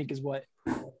Earth. I think is what.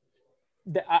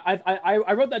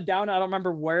 I wrote that down. I don't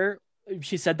remember where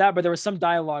she said that, but there was some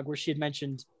dialogue where she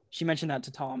mentioned that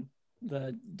to Tom,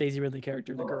 the Daisy Ridley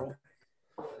character, the girl.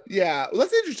 Yeah, well,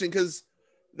 that's interesting because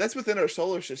that's within our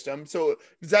solar system. So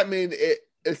does that mean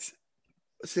it's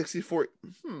 64?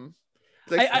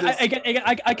 Like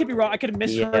I could be wrong. I could have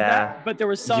misheard that, but there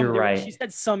was some. You're right. She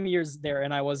said some years there,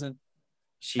 and I wasn't.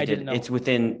 I didn't know. It's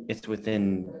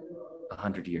within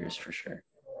 100 years for sure.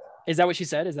 Is that what she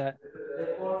said? Is that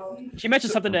she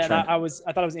mentioned something that I thought it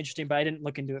was interesting, but I didn't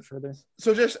look into it further.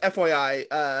 So just FYI,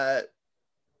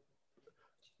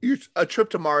 a trip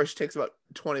to Mars takes about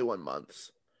 21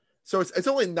 months. So it's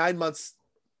only 9 months.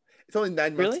 It's only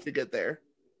 9 months to get there.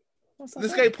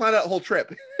 This guy planned out a whole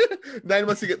trip. 9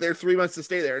 months to get there, 3 months to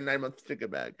stay there, and 9 months to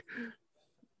get back.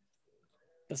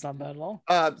 That's not bad at all.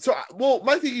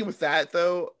 My thinking with that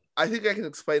though, I think I can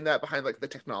explain that behind like the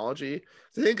technology.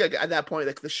 So I think like, at that point,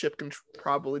 like the ship can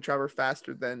probably travel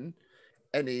faster than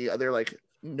any other like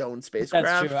known spacecraft.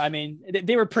 That's true. I mean,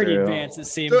 they were pretty advanced. It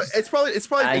seems. So it's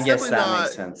definitely not.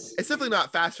 Makes sense. It's definitely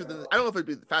not faster than. I don't know if it'd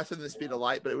be faster than the speed of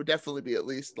light, but it would definitely be at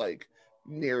least like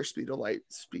near speed of light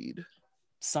speed.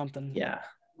 Something. Yeah,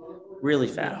 really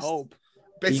fast. I hope.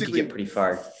 Basically, you could get pretty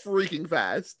far. Freaking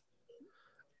fast.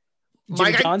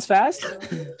 Jimmy John's fast.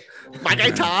 My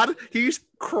guy Todd, he's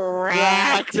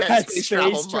cracked at space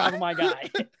travel, my guy.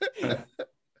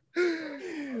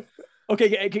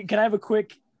 Okay, can I have a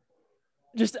quick?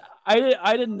 Just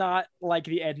I did not like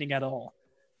the ending at all.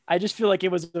 I just feel like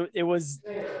it was.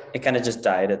 It kind of just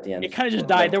died at the end. It kind of just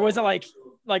died. There wasn't like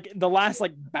the last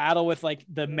like battle with like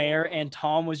the mayor and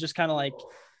Tom was just kind of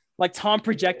like Tom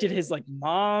projected his like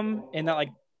mom, and that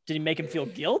like did he make him feel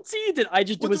guilty? Did I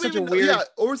just? It What was do we such a even- weird. Yeah,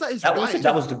 or was that his wife?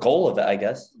 That was the goal of it, I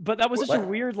guess. But that was such a What?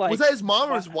 weird like. Was that his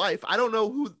mom or his What? wife? I don't know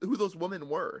who those women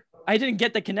were. I didn't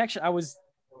get the connection. I was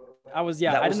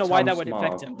yeah. That I was didn't know why that Tom's would mom.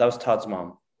 affect him. That was Todd's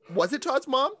mom. Was it Todd's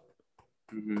mom?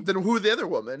 Mhm. Then who were the other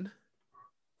woman?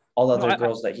 All the No, other I-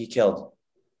 girls that he killed.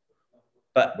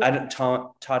 But I don't.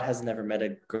 Todd has never met a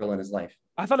girl in his life.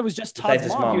 I thought it was just Besides Todd's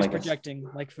his mom, mom, he was I guess. projecting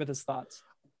like with his thoughts.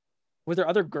 Was there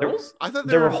other girls? I thought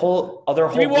There were were whole other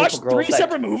Did we whole group watch of girls. three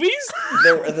separate movies?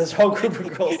 There were this whole group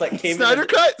of girls that came Snyder in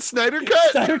cut. Snyder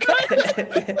cut. Snyder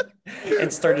Cut?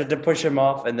 and started to push him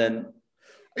off, and then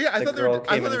Yeah, I the thought they girl were. I came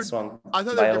thought in they and were. swung. I thought they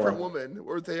were Viola. different women.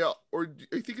 Were they? Or are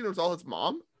you thinking it was all his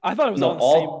mom? I thought it was No, all the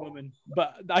all- same woman,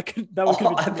 but I could that was.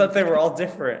 Oh, I thought they were all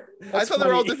different. I thought they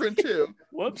were all funny. different too.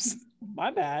 Whoops, my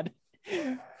bad.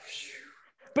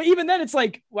 But even then, it's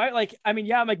like, why? Like, I mean,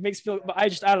 yeah, it like makes feel. But I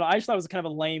don't know. I just thought it was kind of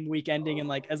a lame week ending, and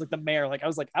like as like the mayor, like I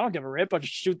was like, I don't give a rip. I'll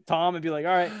just shoot Tom and be like,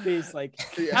 all right, peace. Like,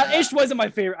 Yeah. Ish wasn't my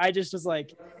favorite. I just was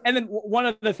like, and then one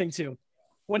other thing too,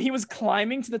 when he was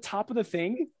climbing to the top of the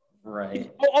thing. Right.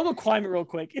 Oh, I'll go climb it real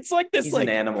quick. It's like this, He's like an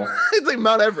animal. It's like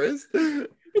Mount Everest.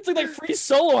 it's like free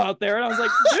solo out there, and I was like,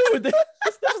 dude, this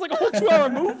was like a whole 2-hour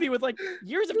movie with like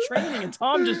years of training, and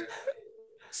Tom just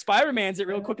Spider-Man's it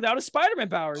real quick without his Spider-Man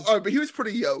powers. Oh, but he was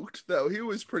pretty yoked though. He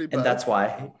was pretty. And buff. that's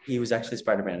why he was actually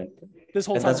Spider-Man. This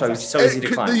whole And time, that's why it it's was so easy to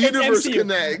The climb. universe MCU.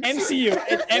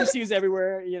 connects. MCU's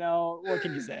everywhere. You know what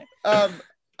can you say?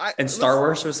 And Star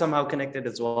Wars was somehow connected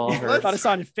as well. I thought I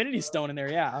saw an Infinity Stone in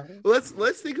there. Yeah. Let's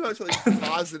think about something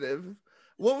positive.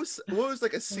 What was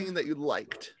like a scene that you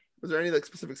liked? Was there any like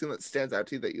specific scene that stands out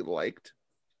to you that you liked,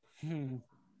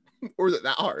 or is it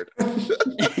that hard?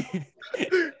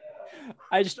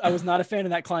 I was not a fan of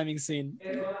that climbing scene.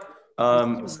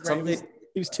 Something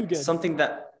He was too good. something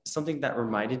that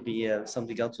reminded me of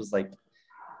something else was like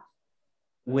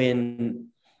when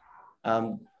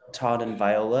Todd and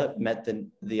Viola met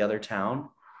the other town.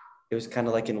 It was kind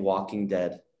of like in Walking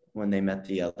Dead when they met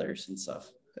the others and stuff.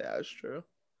 Yeah, that's true.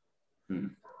 Hmm.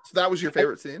 So that was your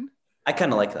favorite scene? I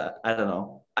kind of like that. I don't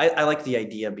know. I like the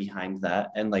idea behind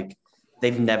that, and like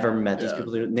they've never met these Yeah.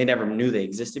 people. They never knew they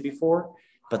existed before,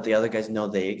 but the other guys know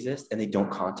they exist and they don't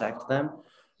contact them.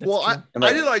 Well, true. And, I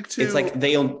like, did like to. It's like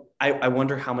I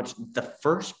wonder how much the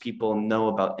first people know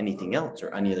about anything else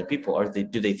or any other people. Or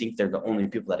do they think they're the only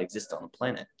people that exist on the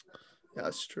planet? Yeah,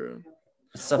 that's true.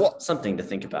 Something to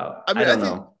think about. I mean, don't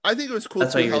know. I think it was cool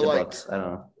That's why too you how read the like books. I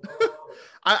don't know.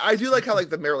 I do like how like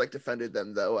the mayor like defended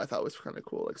them though. I thought it was kind of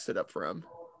cool. Like stood up for him.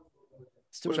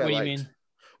 What which do I you liked. mean?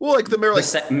 Well, like the mayor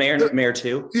like Mayor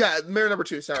 2. yeah, mayor number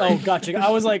 2. Sorry. Oh, gotcha. I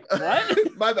was like,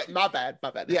 what? my bad, my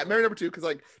bad. Yeah, mayor number 2 because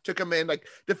like took them in, like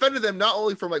defended them not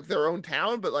only from like their own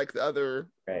town but like the other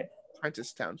Right.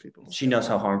 apprentice town people. She knows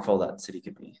how harmful that city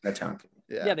could be. That town could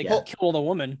be. Yeah. Yeah, they Yeah. killed a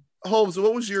woman. Holmes,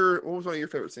 what was one of your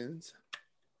favorite scenes?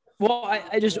 Well,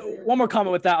 I just one more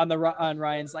comment with that on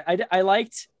Ryan's. Like, I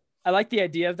liked the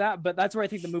idea of that, but that's where I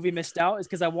think the movie missed out is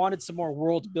because I wanted some more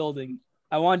world building.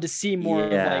 I wanted to see more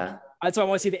of like. That's why I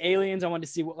want to see the aliens. I wanted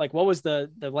to see what was the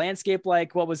landscape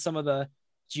like. What was some of the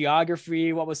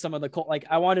geography? What was some of the like?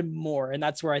 I wanted more, and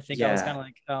that's where I think I was kind of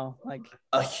like, oh, like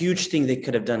a huge thing they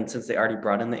could have done since they already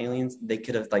brought in the aliens. They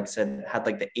could have had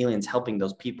the aliens helping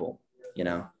those people, you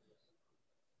know.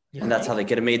 yeah, And that's how they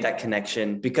could have made that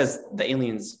connection because the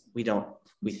aliens, we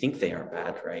think they are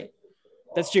bad, right?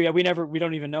 that's true. Yeah, we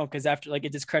don't even know because after like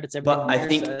it discredits everything.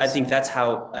 But I think that's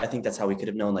how we could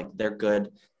have known like they're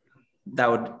good. That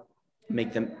would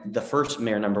make them the first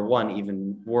mayor number 1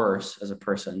 even worse as a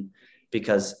person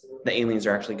because the aliens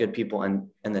are actually good people and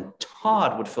then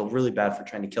Todd would feel really bad for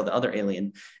trying to kill the other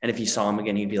alien, and if he saw him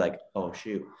again he'd be like, oh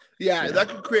shoot. Yeah, Yeah. that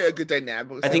could create a good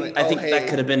dynamic. I think hey, that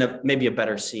could have been maybe a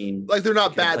better scene. like they're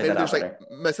not They could've bad. played Maybe that there's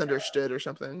out like misunderstood or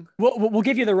something. We'll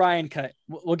give you the Ryan cut.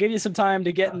 We'll give you some time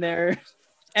to get in there,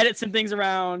 edit some things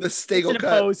around. The It's Stagel in a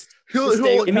cut. post. He'll, The he'll,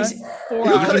 Stagel Give me, cut, 4 he'll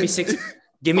hours. cut give it- me six.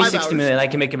 Give me 5 60 hours. million. I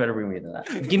can make a better movie than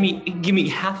that. Give me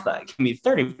half that. Give me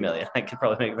 30 million. I could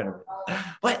probably make a better movie.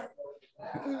 What?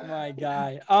 My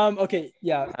guy. Okay.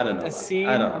 Yeah. I don't know. A scene.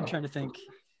 I don't I'm know. trying to think.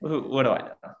 What do I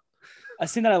know? A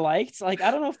scene that I liked. Like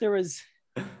I don't know if there was.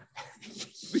 You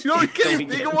don't Don't get be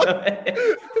think getting of one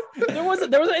There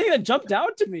wasn't anything that jumped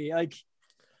out to me. Like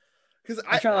because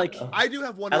I'm trying to like. I do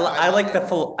have one. I like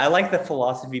the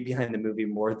philosophy behind the movie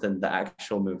more than the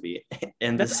actual movie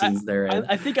and the That's- scenes they're in.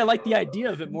 I think I like the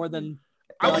idea of it more than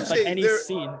I would like say any there-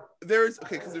 scene. There's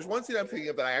okay because there's one scene I'm thinking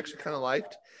of that I actually kind of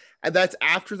liked, and that's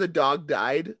after the dog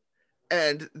died,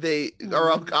 and they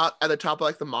are up at the top of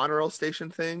like the monorail station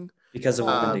thing, because of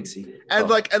Woman Dixie. And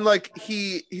like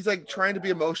he's like trying to be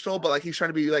emotional, but like he's trying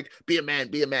to be like be a man,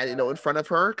 you know, in front of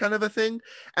her, kind of a thing.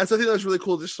 And so I think that was really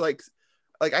cool. Just like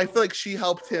I feel like she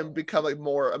helped him become like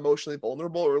more emotionally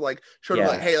vulnerable, or like showed him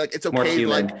like, hey, like it's okay,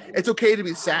 like it's okay to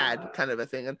be sad, kind of a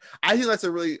thing. And I think that's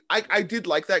a really I did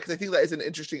like that, because I think that is an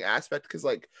interesting aspect. Because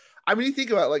like, I mean, you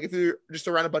think about it, like if you're just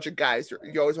around a bunch of guys,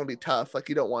 you always want to be tough. Like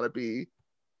you don't want to be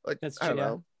like, that's I true, don't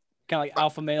know, kind of like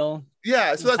alpha male.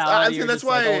 Yeah, so I think that's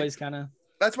why like always kind of.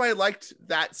 That's why I liked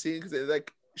that scene, because it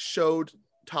like showed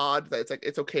Todd that it's like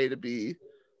it's okay to be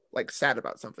like sad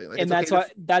about something. Like, and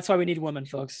that's why we need women,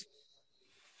 folks.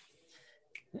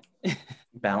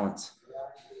 Balance.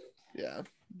 Yeah,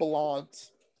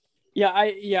 belongs.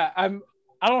 I don't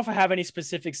know if I have any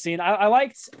specific scene. I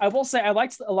will say I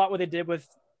liked a lot what they did with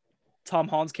Tom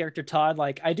Holland's character Todd.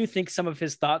 Like I do think some of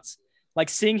his thoughts, like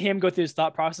seeing him go through his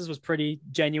thought process, was pretty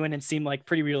genuine and seemed like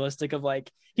pretty realistic. Of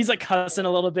like he's like cussing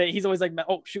a little bit. He's always like,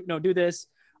 oh shoot, no, do this.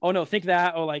 Oh no, think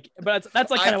that. Oh like, but that's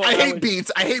like kind of what I hate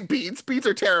beats. I hate beats. Beats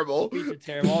are terrible. Beats are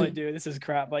terrible. All they do, this is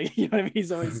crap. Like you know what I mean?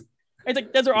 He's always. It's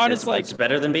like those are honest. Like it's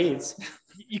better than beats.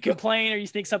 You complain or you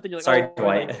think something. You're like, sorry, oh,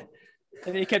 Dwight. Like,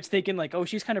 and he kept thinking like, oh,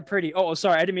 she's kind of pretty. Oh,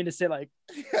 sorry, I didn't mean to say like.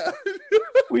 Yeah.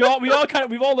 we've all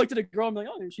looked at a girl and be like,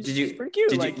 oh, she's pretty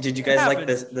cute. Did you guys like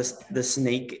the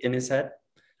snake in his head?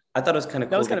 I thought it was kind of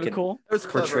cool. That was kind of cool. It was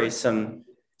portray some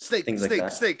things like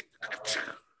that. Snake.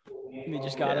 And they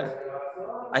just got him.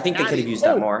 I think they could have used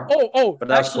that more. But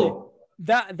that's cool.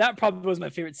 That probably was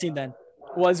my favorite scene. Then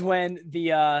was when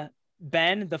the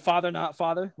Ben, the father not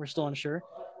father, we're still unsure,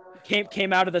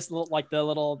 came out of this little, like the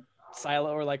little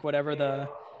silo or like whatever the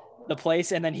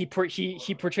place, and then he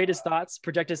projected his thoughts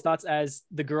as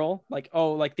the girl, like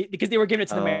because they were giving it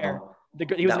to the mayor.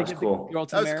 He was like cool. The girl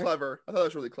to the mayor. That was clever. I thought that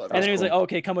was really clever. And then he was like, oh,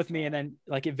 okay, come with me, and then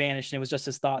like it vanished and it was just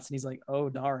his thoughts, and he's like, oh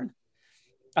darn.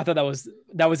 I thought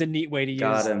that was a neat way to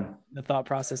use the thought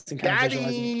process and kind of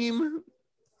visualize it.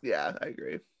 Yeah, I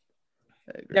agree.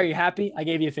 Are you happy? I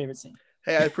gave you a favorite scene.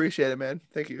 Hey, I appreciate it, man.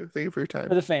 Thank you for your time.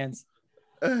 For the fans.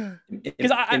 Because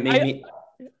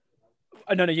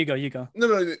no, you go.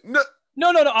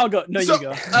 No, I'll go. No, you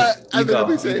go.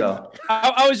 You go.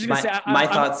 I was just gonna say my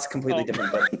thoughts completely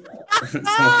different, but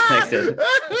somewhat connected.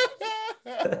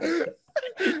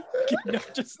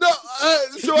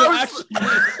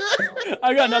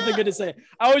 I got nothing good to say.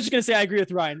 I was just gonna say I agree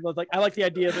with Ryan. Like I like the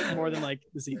idea of it more than like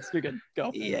the scenes. You're good. Go.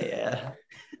 Yeah.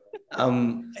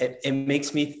 It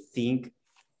makes me think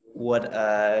what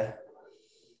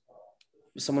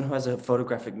someone who has a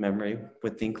photographic memory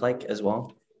would think like as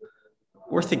well.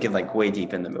 We're thinking like way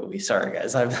deep in the movie. Sorry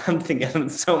guys, I'm thinking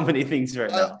of so many things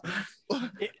right now.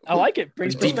 I like it.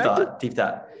 Brings deep thought.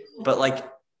 But like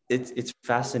it's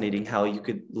fascinating how you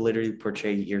could literally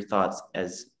portray your thoughts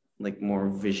as like more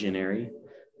visionary.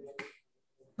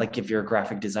 Like if you're a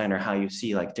graphic designer, how you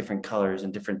see like different colors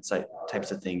and different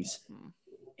types of things.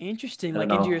 Interesting, like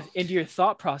into your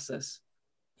thought process.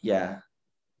 Yeah.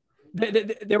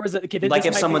 There was like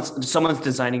if someone's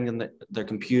designing in their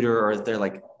computer, or they're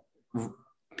like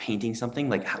painting something,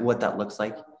 like what that looks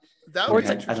like. Or it's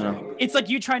like, I don't know. It's like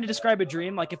you trying to describe a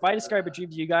dream. Like if I describe a dream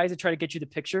to you guys and try to get you the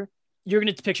picture, you're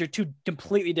going to picture two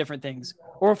completely different things.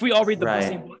 Or if we all read the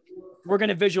same book, we're going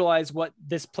to visualize what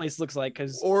this place looks like.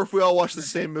 Or if we all watch the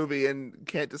same movie and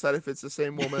can't decide if it's the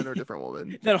same woman or different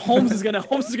woman. Then Holmes is gonna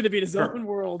be in his own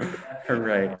world.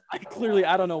 Right. I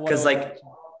don't know what.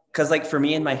 Because like for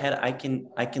me in my head, I can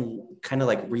kind of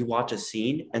like rewatch a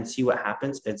scene and see what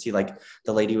happens and see like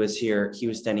the lady was here, he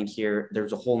was standing here, there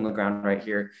was a hole in the ground right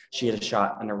here, she had a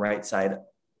shot on the right side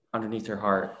underneath her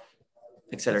heart,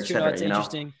 etc. That's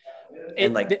interesting.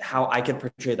 And how I could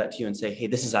portray that to you and say, hey,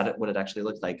 this is what it actually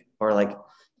looked like, or like,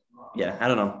 yeah, I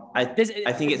don't know. I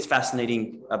think it's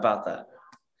fascinating about that.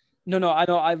 No, I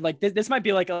know. I like this might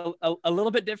be like a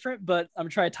little bit different, but I'm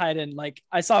trying to tie it in. Like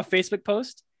I saw a Facebook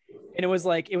post, and it was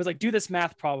like do this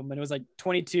math problem, and it was like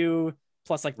 22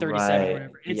 plus like 37 or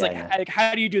whatever. And it's like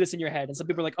how do you do this in your head? And some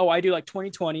people are like, oh, I do like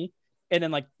 20, and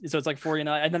then like so it's like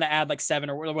 49, and then I add like 7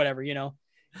 or whatever, you know.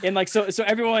 And like so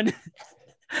everyone.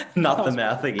 Not the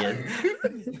math again.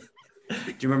 Do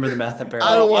you remember the math at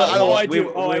Barrel? I do.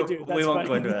 We won't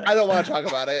go into that. I don't want to talk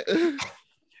about it.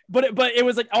 But it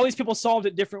was like all these people solved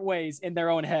it different ways in their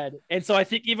own head, and so I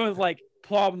think even with like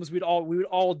problems, we would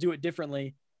all do it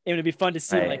differently. And it'd be fun to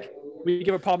see like we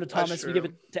give a problem to Thomas, we give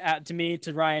it to me,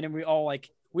 to Ryan, and we all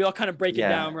kind of break it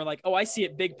down. We're like, oh, I see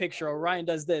it big picture, or Ryan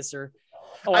does this, or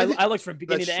I looked from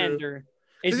beginning to end, or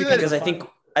because I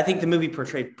think the movie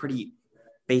portrayed pretty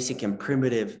basic and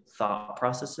primitive thought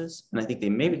processes, and I think they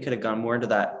maybe could have gone more into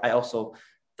that. I also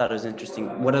thought it was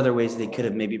interesting what other ways they could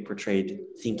have maybe portrayed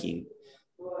thinking,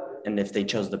 and if they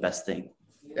chose the best thing.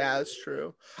 Yeah, that's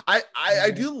true.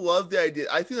 I do love the idea.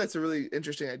 I think that's a really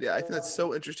interesting idea. I think that's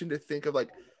so interesting to think of, like,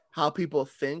 how people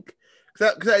think.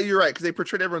 Because you're right, because they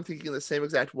portrayed everyone thinking the same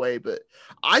exact way. But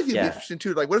I think it'd be interesting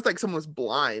too. Like, what if like someone was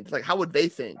blind? Like, how would they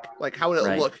think? Like, how would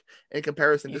it look in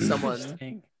comparison to someone?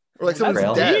 Or like someone's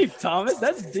That's deaf. deep, Thomas.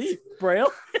 That's deep. Braille.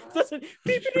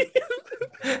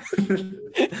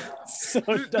 So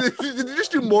Did you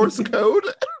just do Morse code?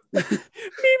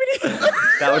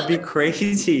 That would be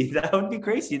crazy. That would be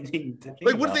crazy to think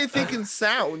Like, what about. if they think in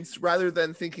sounds rather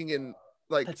than thinking in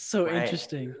like? That's so Right.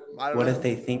 interesting. I don't What know. if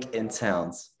they think in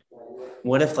sounds?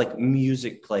 What if like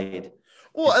music played?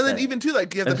 Well, and then instead? even too,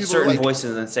 like, you have the And people who certain are, like,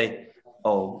 voices and say,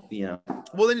 oh,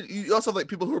 well, then you also have like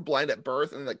people who are blind at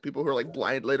birth and like people who are like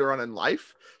blind later on in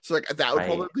life. So like that would Right.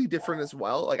 probably be different as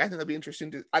well. Like, I think that'd be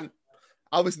interesting to.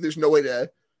 Obviously, there's no way to.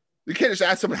 You can't just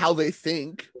ask someone how they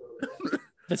think.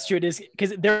 That's true. It is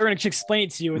because they're going to explain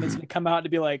it to you, and it's going to come out to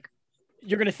be like,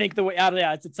 you're going to think the way out of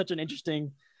that. It's such an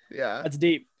interesting. Yeah. That's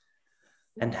deep.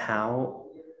 and how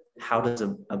does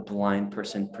a blind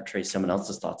person portray someone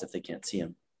else's thoughts if they can't see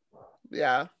them?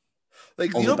 Yeah.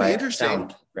 Like, Only you know, by be interesting.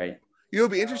 sound, right? You know,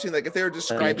 it'd be interesting. Like, if they were That'd be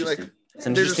describing like. interesting. It's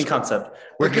an they're interesting just- concept.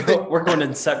 like, if they- We're going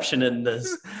Inception in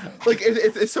this. Like,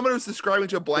 if someone was describing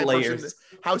to a blind person Layers.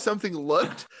 how something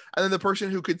looked, and then the person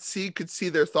who could see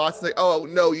their thoughts, like, oh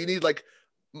no, you need like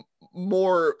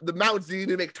more, the mountains you need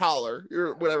to make taller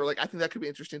or whatever. Like, I think that could be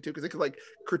interesting too, because they could like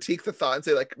critique the thought and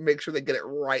say, like, make sure they get it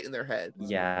right in their head,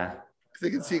 Yeah. because they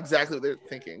can see exactly what they're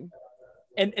thinking.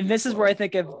 And this is where I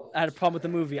think I had a problem with the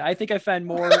movie. I think I found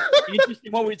more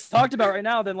interesting what we talked about right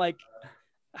now than like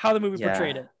how the movie Yeah.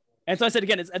 portrayed it. And so I said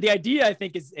again, it's the idea. I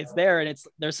think is there, and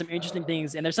there's some interesting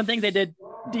things, and there's some things they did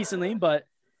decently, but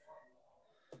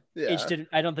Yeah. it just didn't.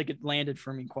 I don't think it landed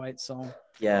for me quite. So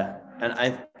Yeah, and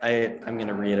I'm going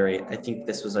to reiterate. I think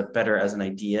this was a better as an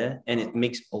idea, and it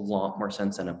makes a lot more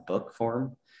sense in a book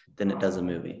form than it does a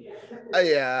movie.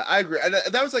 Yeah, I agree. And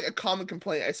that was like a common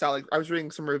complaint I saw. Like, I was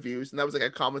reading some reviews, and that was like a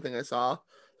common thing I saw.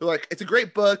 They're like, it's a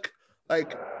great book,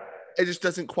 like, it just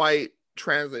doesn't quite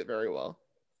translate very well.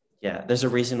 Yeah, there's a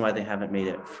reason why they haven't made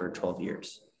it for 12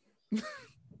 years.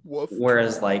 Woof.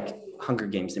 Whereas like Hunger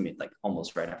Games, they made like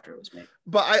almost right after it was made.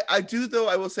 But I do, though,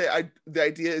 I will say the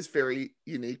idea is very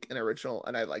unique and original,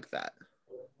 and I like that.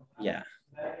 Yeah,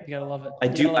 you gotta love it. I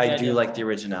You do. gotta love the I do idea. like the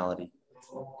originality.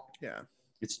 Yeah.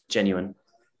 It's genuine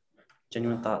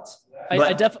thoughts. I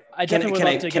But definitely would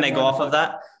love to can get I go more off of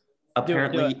that? Do it,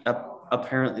 Apparently,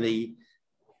 apparently,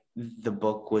 the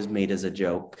book was made as a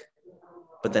joke,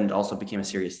 but then it also became a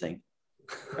serious thing.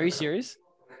 Are you serious?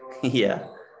 Yeah,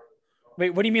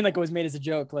 Wait, what do you mean? Like it was made as a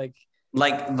joke? Like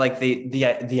like the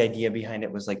idea behind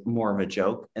it was like more of a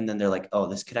joke, and then they're like, oh,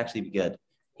 this could actually be good,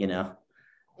 you know?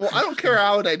 Well, I don't care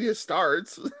how an idea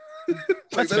starts.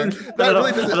 Like, That's fair. that No,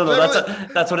 really doesn't. no, That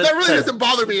that's what it really says. doesn't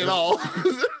bother me at all.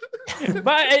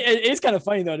 but it is kind of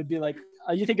funny though to be like,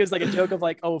 you think it was like a joke of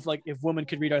like, oh, if women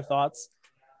could read our thoughts,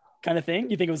 kind of thing.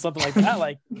 You think it was something like that?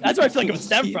 Like that's where I feel like it would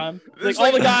stem from. Like There's all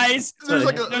like- the guys, There's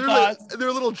like their they're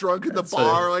a little drunk in the That's what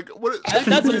bar. Like, what?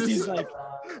 that's what it seems like.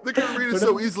 They can read it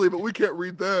so easily, but we can't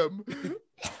read them.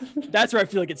 That's where I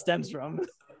feel like it stems from.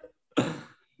 Like,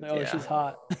 oh, Yeah. she's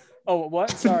hot. Oh, what?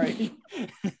 Sorry,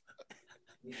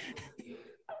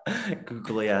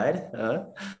 Googly eyed.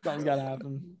 something's gotta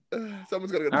happen.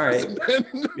 Someone's gotta go to All right.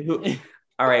 prison.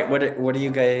 All right. What do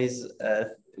you guys?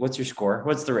 What's your score?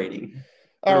 What's the rating?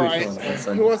 All What are we right. feeling about this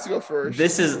one? Who wants to go first?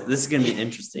 This is gonna be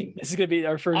interesting. This is gonna be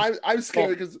our first. I'm scared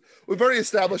because we've already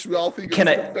established we all think Can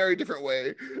it's I- a very different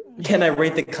way. Can I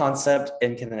rate the concept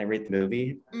and can I rate the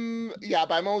movie? Yeah,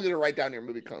 but I'm only gonna write down your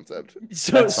movie concept.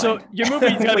 So That's so fine. your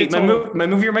movie's gotta be Wait, my total.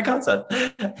 movie or my concept?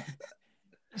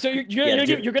 So Yeah,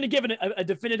 you're gonna give a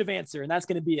definitive answer, and that's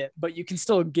gonna be it. But you can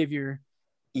still give your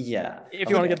Yeah. if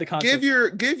you want to Okay. get the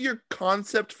concept. Give your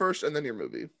concept first, and then your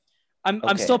movie. I'm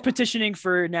Okay. still petitioning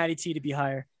for Natty T to be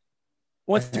higher.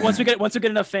 Once we get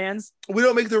enough fans, We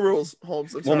don't make the rules,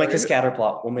 Holmes. I'm We'll make a sorry. scatter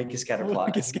plot. We'll make a scatter We'll plot.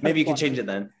 make a scatter Maybe you can plot. change it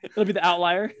then. it'll be the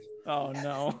outlier. Oh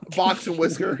no, Box and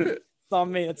whisker. it's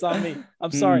on me. It's on me.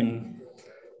 I'm sorry.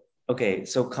 Okay,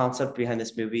 so concept behind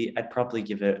this movie, I'd probably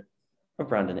give it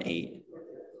around an 8.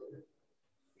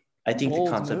 I think Bold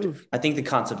the concept. move. I think the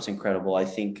concept's incredible. I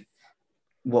think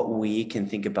what we can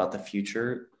think about the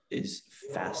future is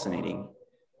fascinating,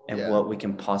 and Yeah. what we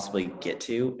can possibly get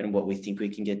to, and what we think we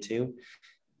can get to.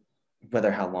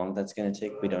 Whether how long that's going to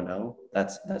take, we don't know.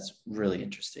 That's really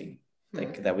interesting.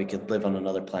 Like that we could live on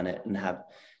another planet and have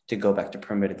to go back to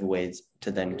primitive ways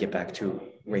to then get back to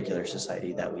regular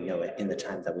society that we know it in the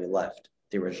time that we left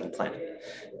the original planet.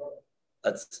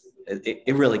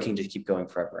 It really can just keep going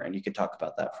forever, and you could talk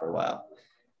about that for a while.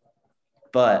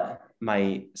 But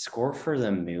my score for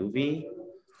the movie,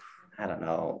 I don't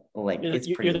know. Like it's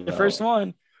pretty You're the low. first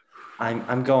one.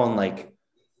 I'm going like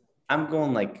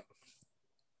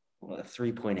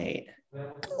 3.8.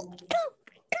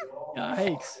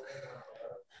 Yikes.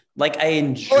 Like I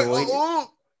enjoyed.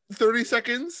 30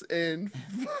 seconds and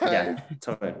 5. Yeah,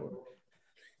 totally.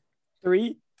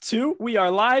 3, 2, we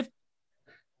are live.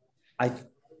 I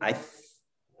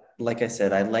like I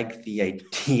said, I like the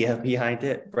idea behind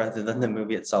it rather than the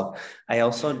movie itself. I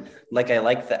also like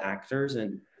the actors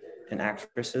and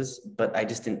actresses, but I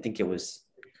just didn't think it was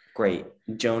great.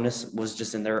 Jonas was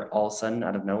just in there all of a sudden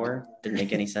out of nowhere. Didn't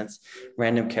make any sense.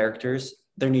 Random characters.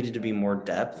 There needed to be more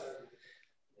depth.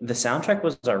 The soundtrack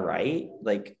was all right,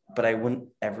 but I wouldn't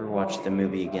ever watch the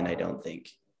movie again, I don't think.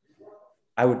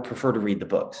 I would prefer to read the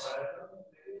books.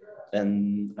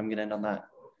 And I'm gonna end on that.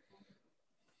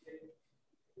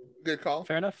 Good call.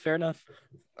 Fair enough. Fair enough.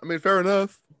 I mean, fair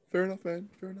enough. Fair enough, man.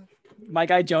 Fair enough. My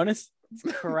guy Jonas,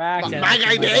 cracked. My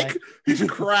guy Nick, he's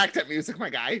cracked at music, my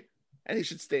guy, and he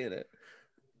should stay in it.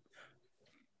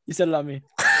 You said it on me.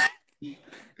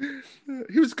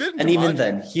 He was good. And even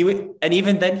then, he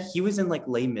was in like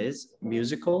Les Mis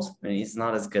musicals, and he's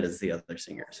not as good as the other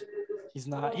singers. He's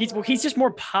not. He's just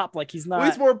more pop. Like he's not. Well,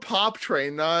 he's more pop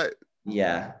train, not.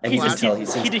 Yeah, and He's you can just- tell he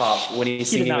sings pop when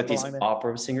he's he did singing not with these belong there.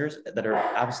 opera singers that are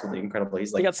absolutely incredible.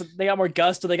 He's like, They got more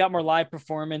gusto. They got more live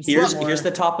performance. here's more-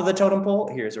 the top of the totem pole.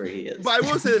 Here's where he is. But I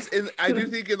will say this, I do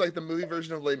think in like the movie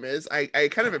version of Les Mis, I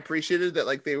kind of appreciated that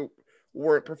like they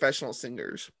weren't professional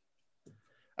singers.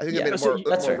 I think Yeah, it made it so more,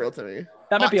 that's more fair. real to me.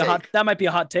 that might be a hot. take. That might be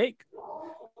a hot take.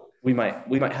 We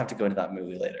might have to go into that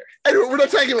movie later. Anyway, we're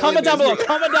not talking about Comment Les down below. Mis.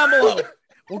 Comment down below.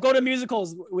 We'll go to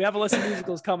musicals. We have a list of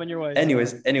musicals coming your way.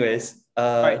 Anyways.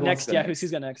 All right, who next. wants to go Yeah,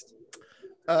 who's got next?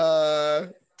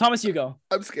 Thomas, you go.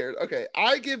 I'm scared. Okay,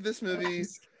 I give this movie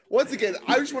once again.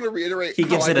 I just want to reiterate. He how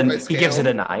gives I it do my he gives it scale.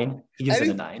 a 9. He gives it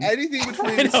a 9. Anything I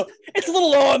between know it's a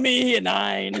little low on me. A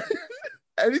 9.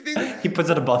 anything. He puts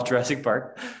it above Jurassic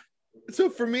Park. So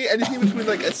for me, anything between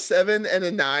like a 7 and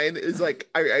a 9 is like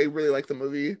I really like the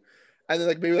movie, and then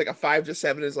like maybe like a 5 to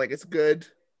 7 is like it's good,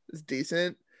 it's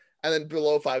decent, and then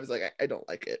below 5 is like I don't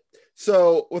like it.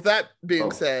 So with that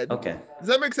being said, Okay. does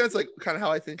that make sense? Like kind of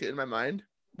how I think it in my mind.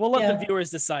 We'll let Yeah. the viewers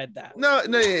decide that. No,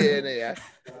 yeah.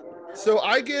 So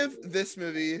I give this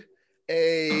movie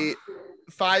a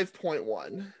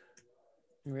 5.1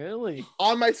 Really?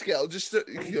 on my scale. Just so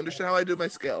you understand how I do my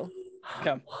scale.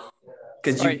 Okay.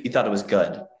 Because All right. you thought it was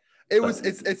good.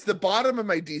 It's the bottom of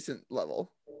my decent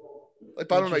level, like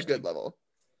bottom of my good level.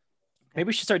 Maybe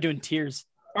we should start doing tiers.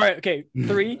 All right. Okay.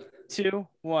 3, 2,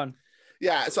 1.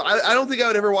 Yeah, so I don't think I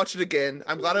would ever watch it again.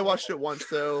 I'm glad I watched it once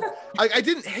though. I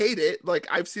didn't hate it. Like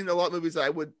I've seen a lot of movies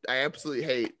that I absolutely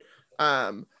hate.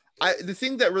 The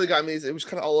thing that really got me is it was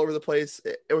kind of all over the place.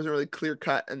 It wasn't really clear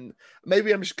cut, and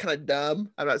maybe I'm just kind of dumb.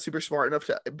 I'm not super smart enough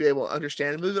to be able to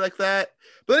understand a movie like that.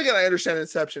 But then again, I understand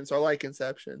Inception, so I like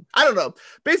Inception. I don't know.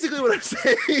 Basically, what I'm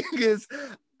saying is,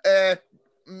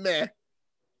 meh.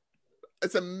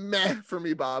 It's a meh for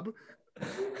me, Bob.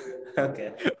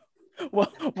 Okay.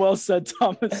 Well said,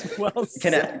 Thomas. Well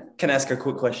said. Can I ask a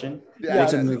quick question? Yeah.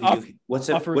 What's a movie? What's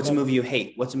a offer movie you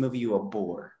hate? What's a movie you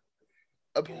abhor?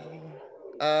 That's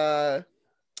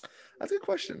a good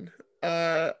question.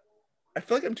 I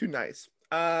feel like I'm too nice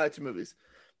to movies.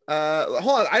 Hold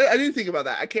on, I didn't think about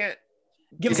that. I can't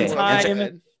Give us Okay, some answer-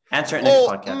 time. Answer it next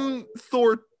podcast.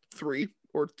 Thor 3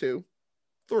 or 2.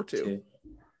 Thor 2. Two. Do you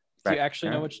Right.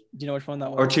 actually know Alright. do you know which one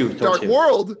that was? Or two. Thor Dark 2.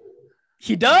 World.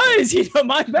 He does. He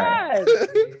my bad.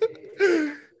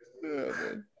 Oh,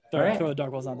 man. Sorry, Alright. the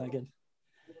Dark World's not that good.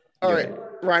 All right,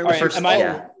 Ryan. All right, First, am I-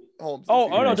 Yeah. Holmes. Oh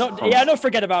no, Nice. don't. Yeah, don't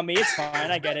forget about me. It's fine.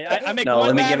 I get it. I make No, one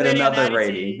let me bad give it rating out of another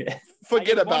 90. rating. I Forget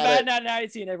give one about bad it. out of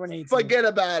 90 and everyone hates me. Forget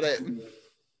about it.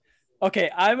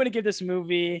 Okay, I'm gonna give this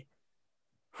movie.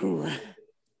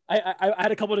 I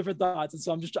had a couple different thoughts, and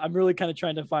so I'm really kind of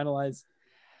trying to finalize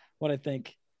what I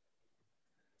think.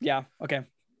 Yeah. Okay.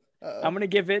 I'm gonna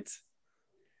give it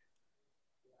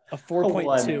a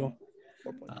 4.2.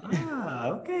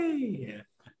 Okay.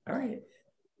 All right.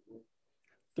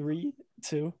 3,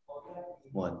 2.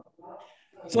 1.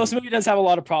 So this movie does have a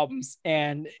lot of problems,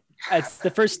 and it's the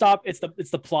first stop. It's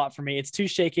the plot for me. It's too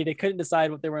shaky. They couldn't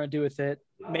decide what they were going to do with it.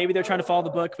 Maybe they're trying to follow the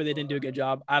book, but they didn't do a good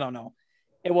job. I don't know.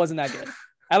 It wasn't that good.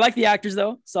 I like the actors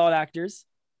though, solid actors.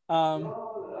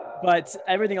 But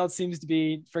everything else seems to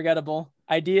be forgettable.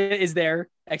 Idea is there,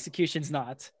 execution's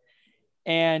not.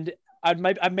 And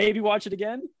I'd maybe watch it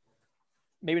again,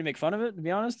 maybe to make fun of it, to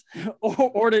be honest,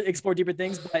 or to explore deeper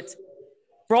things. But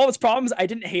for all its problems, I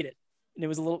didn't hate it. And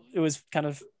it was kind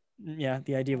of, yeah,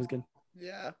 the idea was good.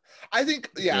 Yeah, I think.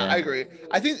 Yeah, Yeah. I agree.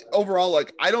 I think overall,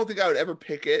 like, I don't think I would ever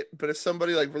pick it, but if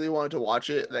somebody like really wanted to watch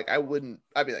it, like, I wouldn't.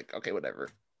 I'd be like, okay, whatever.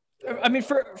 I mean,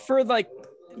 for like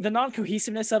the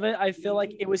non-cohesiveness of it, I feel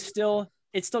like it still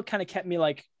kind of kept me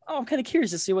like, oh, I'm kind of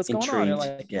curious to see what's going on. Or Intrigued.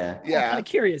 like, Yeah. I'm Yeah, kind of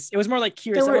curious. It was more like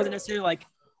curious. There I were- wasn't necessarily like,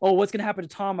 oh, what's gonna happen to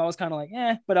Tom? I was kind of like,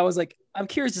 but I was like, I'm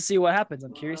curious to see what happens.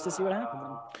 I'm curious to see what happens.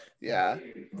 yeah,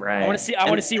 Right. I want to see. I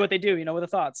And- want to see what they do. With the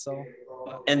thoughts. So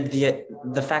And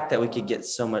the fact that we could get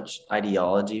so much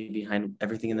ideology behind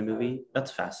everything in the movie, that's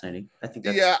fascinating. I think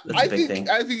that's, yeah. that's a I big think thing.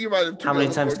 I think you might have. How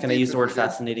many times can I use the word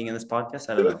fast? fascinating in this podcast?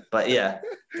 I don't know. But yeah,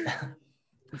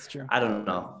 it's true. I don't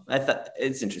know. I thought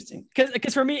it's interesting.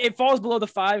 Because for me, it falls below the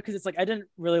 5 because it's like I didn't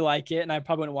really like it and I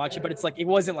probably wouldn't watch it. But it's like it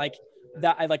wasn't like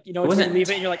that. I like It just wasn't leave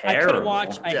it and you're like I couldn't terrible.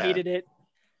 watch. I Yeah. hated it.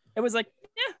 It was like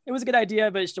it was a good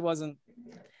idea, but it just wasn't.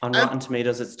 On And- Rotten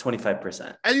Tomatoes, it's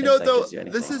 25%. And you if know, that though, gives you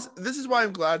anything. this is why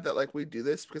I'm glad that like we do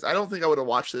this, because I don't think I would have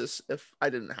watched this if I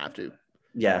didn't have to.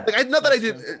 Yeah. Like, not that I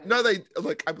That's did, not that I,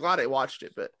 like, I'm glad I watched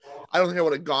it, but I don't think I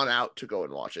would have gone out to go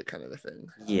and watch it, kind of a thing.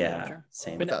 Yeah. Sure.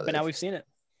 Same. But, Without but now this. we've seen it.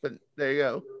 But there you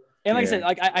go. And like I Yeah. said,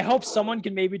 like I hope someone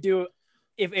can maybe do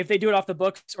if they do it off the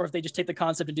books or if they just take the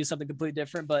concept and do something completely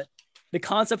different. But the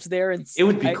concept's there and It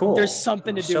would be cool. There's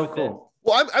something to do So with it. cool.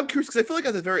 Well, I'm curious because I feel like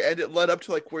at the very end it led up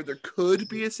to like where there could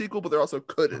be a sequel, but there also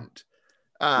couldn't.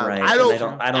 Right. I and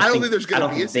don't. I don't think there's gonna I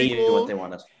don't be a think they do sequel. what they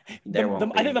want us. There won't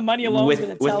I think be. the money alone is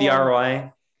gonna with tell the them-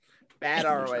 ROI. Bad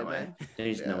there's ROI, no way. man.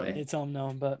 There's no Yeah. way. They tell them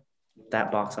no, but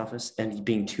That box office and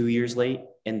being 2 years late,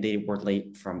 and they were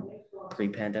late from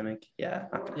pre-pandemic. Yeah.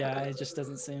 not gonna yeah, happen. it just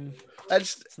doesn't seem I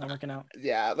just, it's not working out.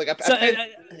 yeah, like So, yeah.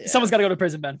 someone's got to go to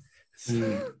prison, Ben.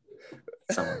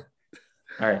 Someone.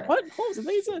 All right. What? Oh, it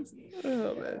made sense.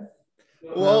 Oh man.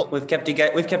 Well, Well, we've kept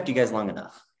you guys long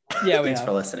enough. Yeah, we Thanks for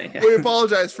have. listening. we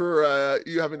apologize for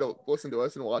you having to listen to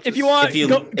us and watch. If us. you want, If you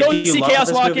go if you see love Chaos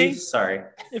this Walking. movie, sorry.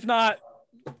 If not,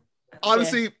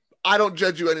 honestly, I don't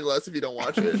judge you any less if you don't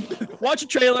watch it. watch a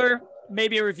trailer,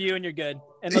 maybe a review, and you're good.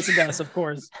 And listen to us, of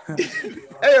course.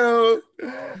 Heyo.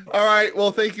 All right.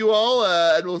 Well, thank you all,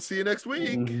 and we'll see you next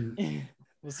week.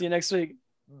 We'll see you next week.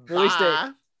 Release date.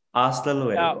 Bye. Hasta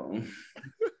luego. Out.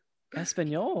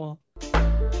 Espanol.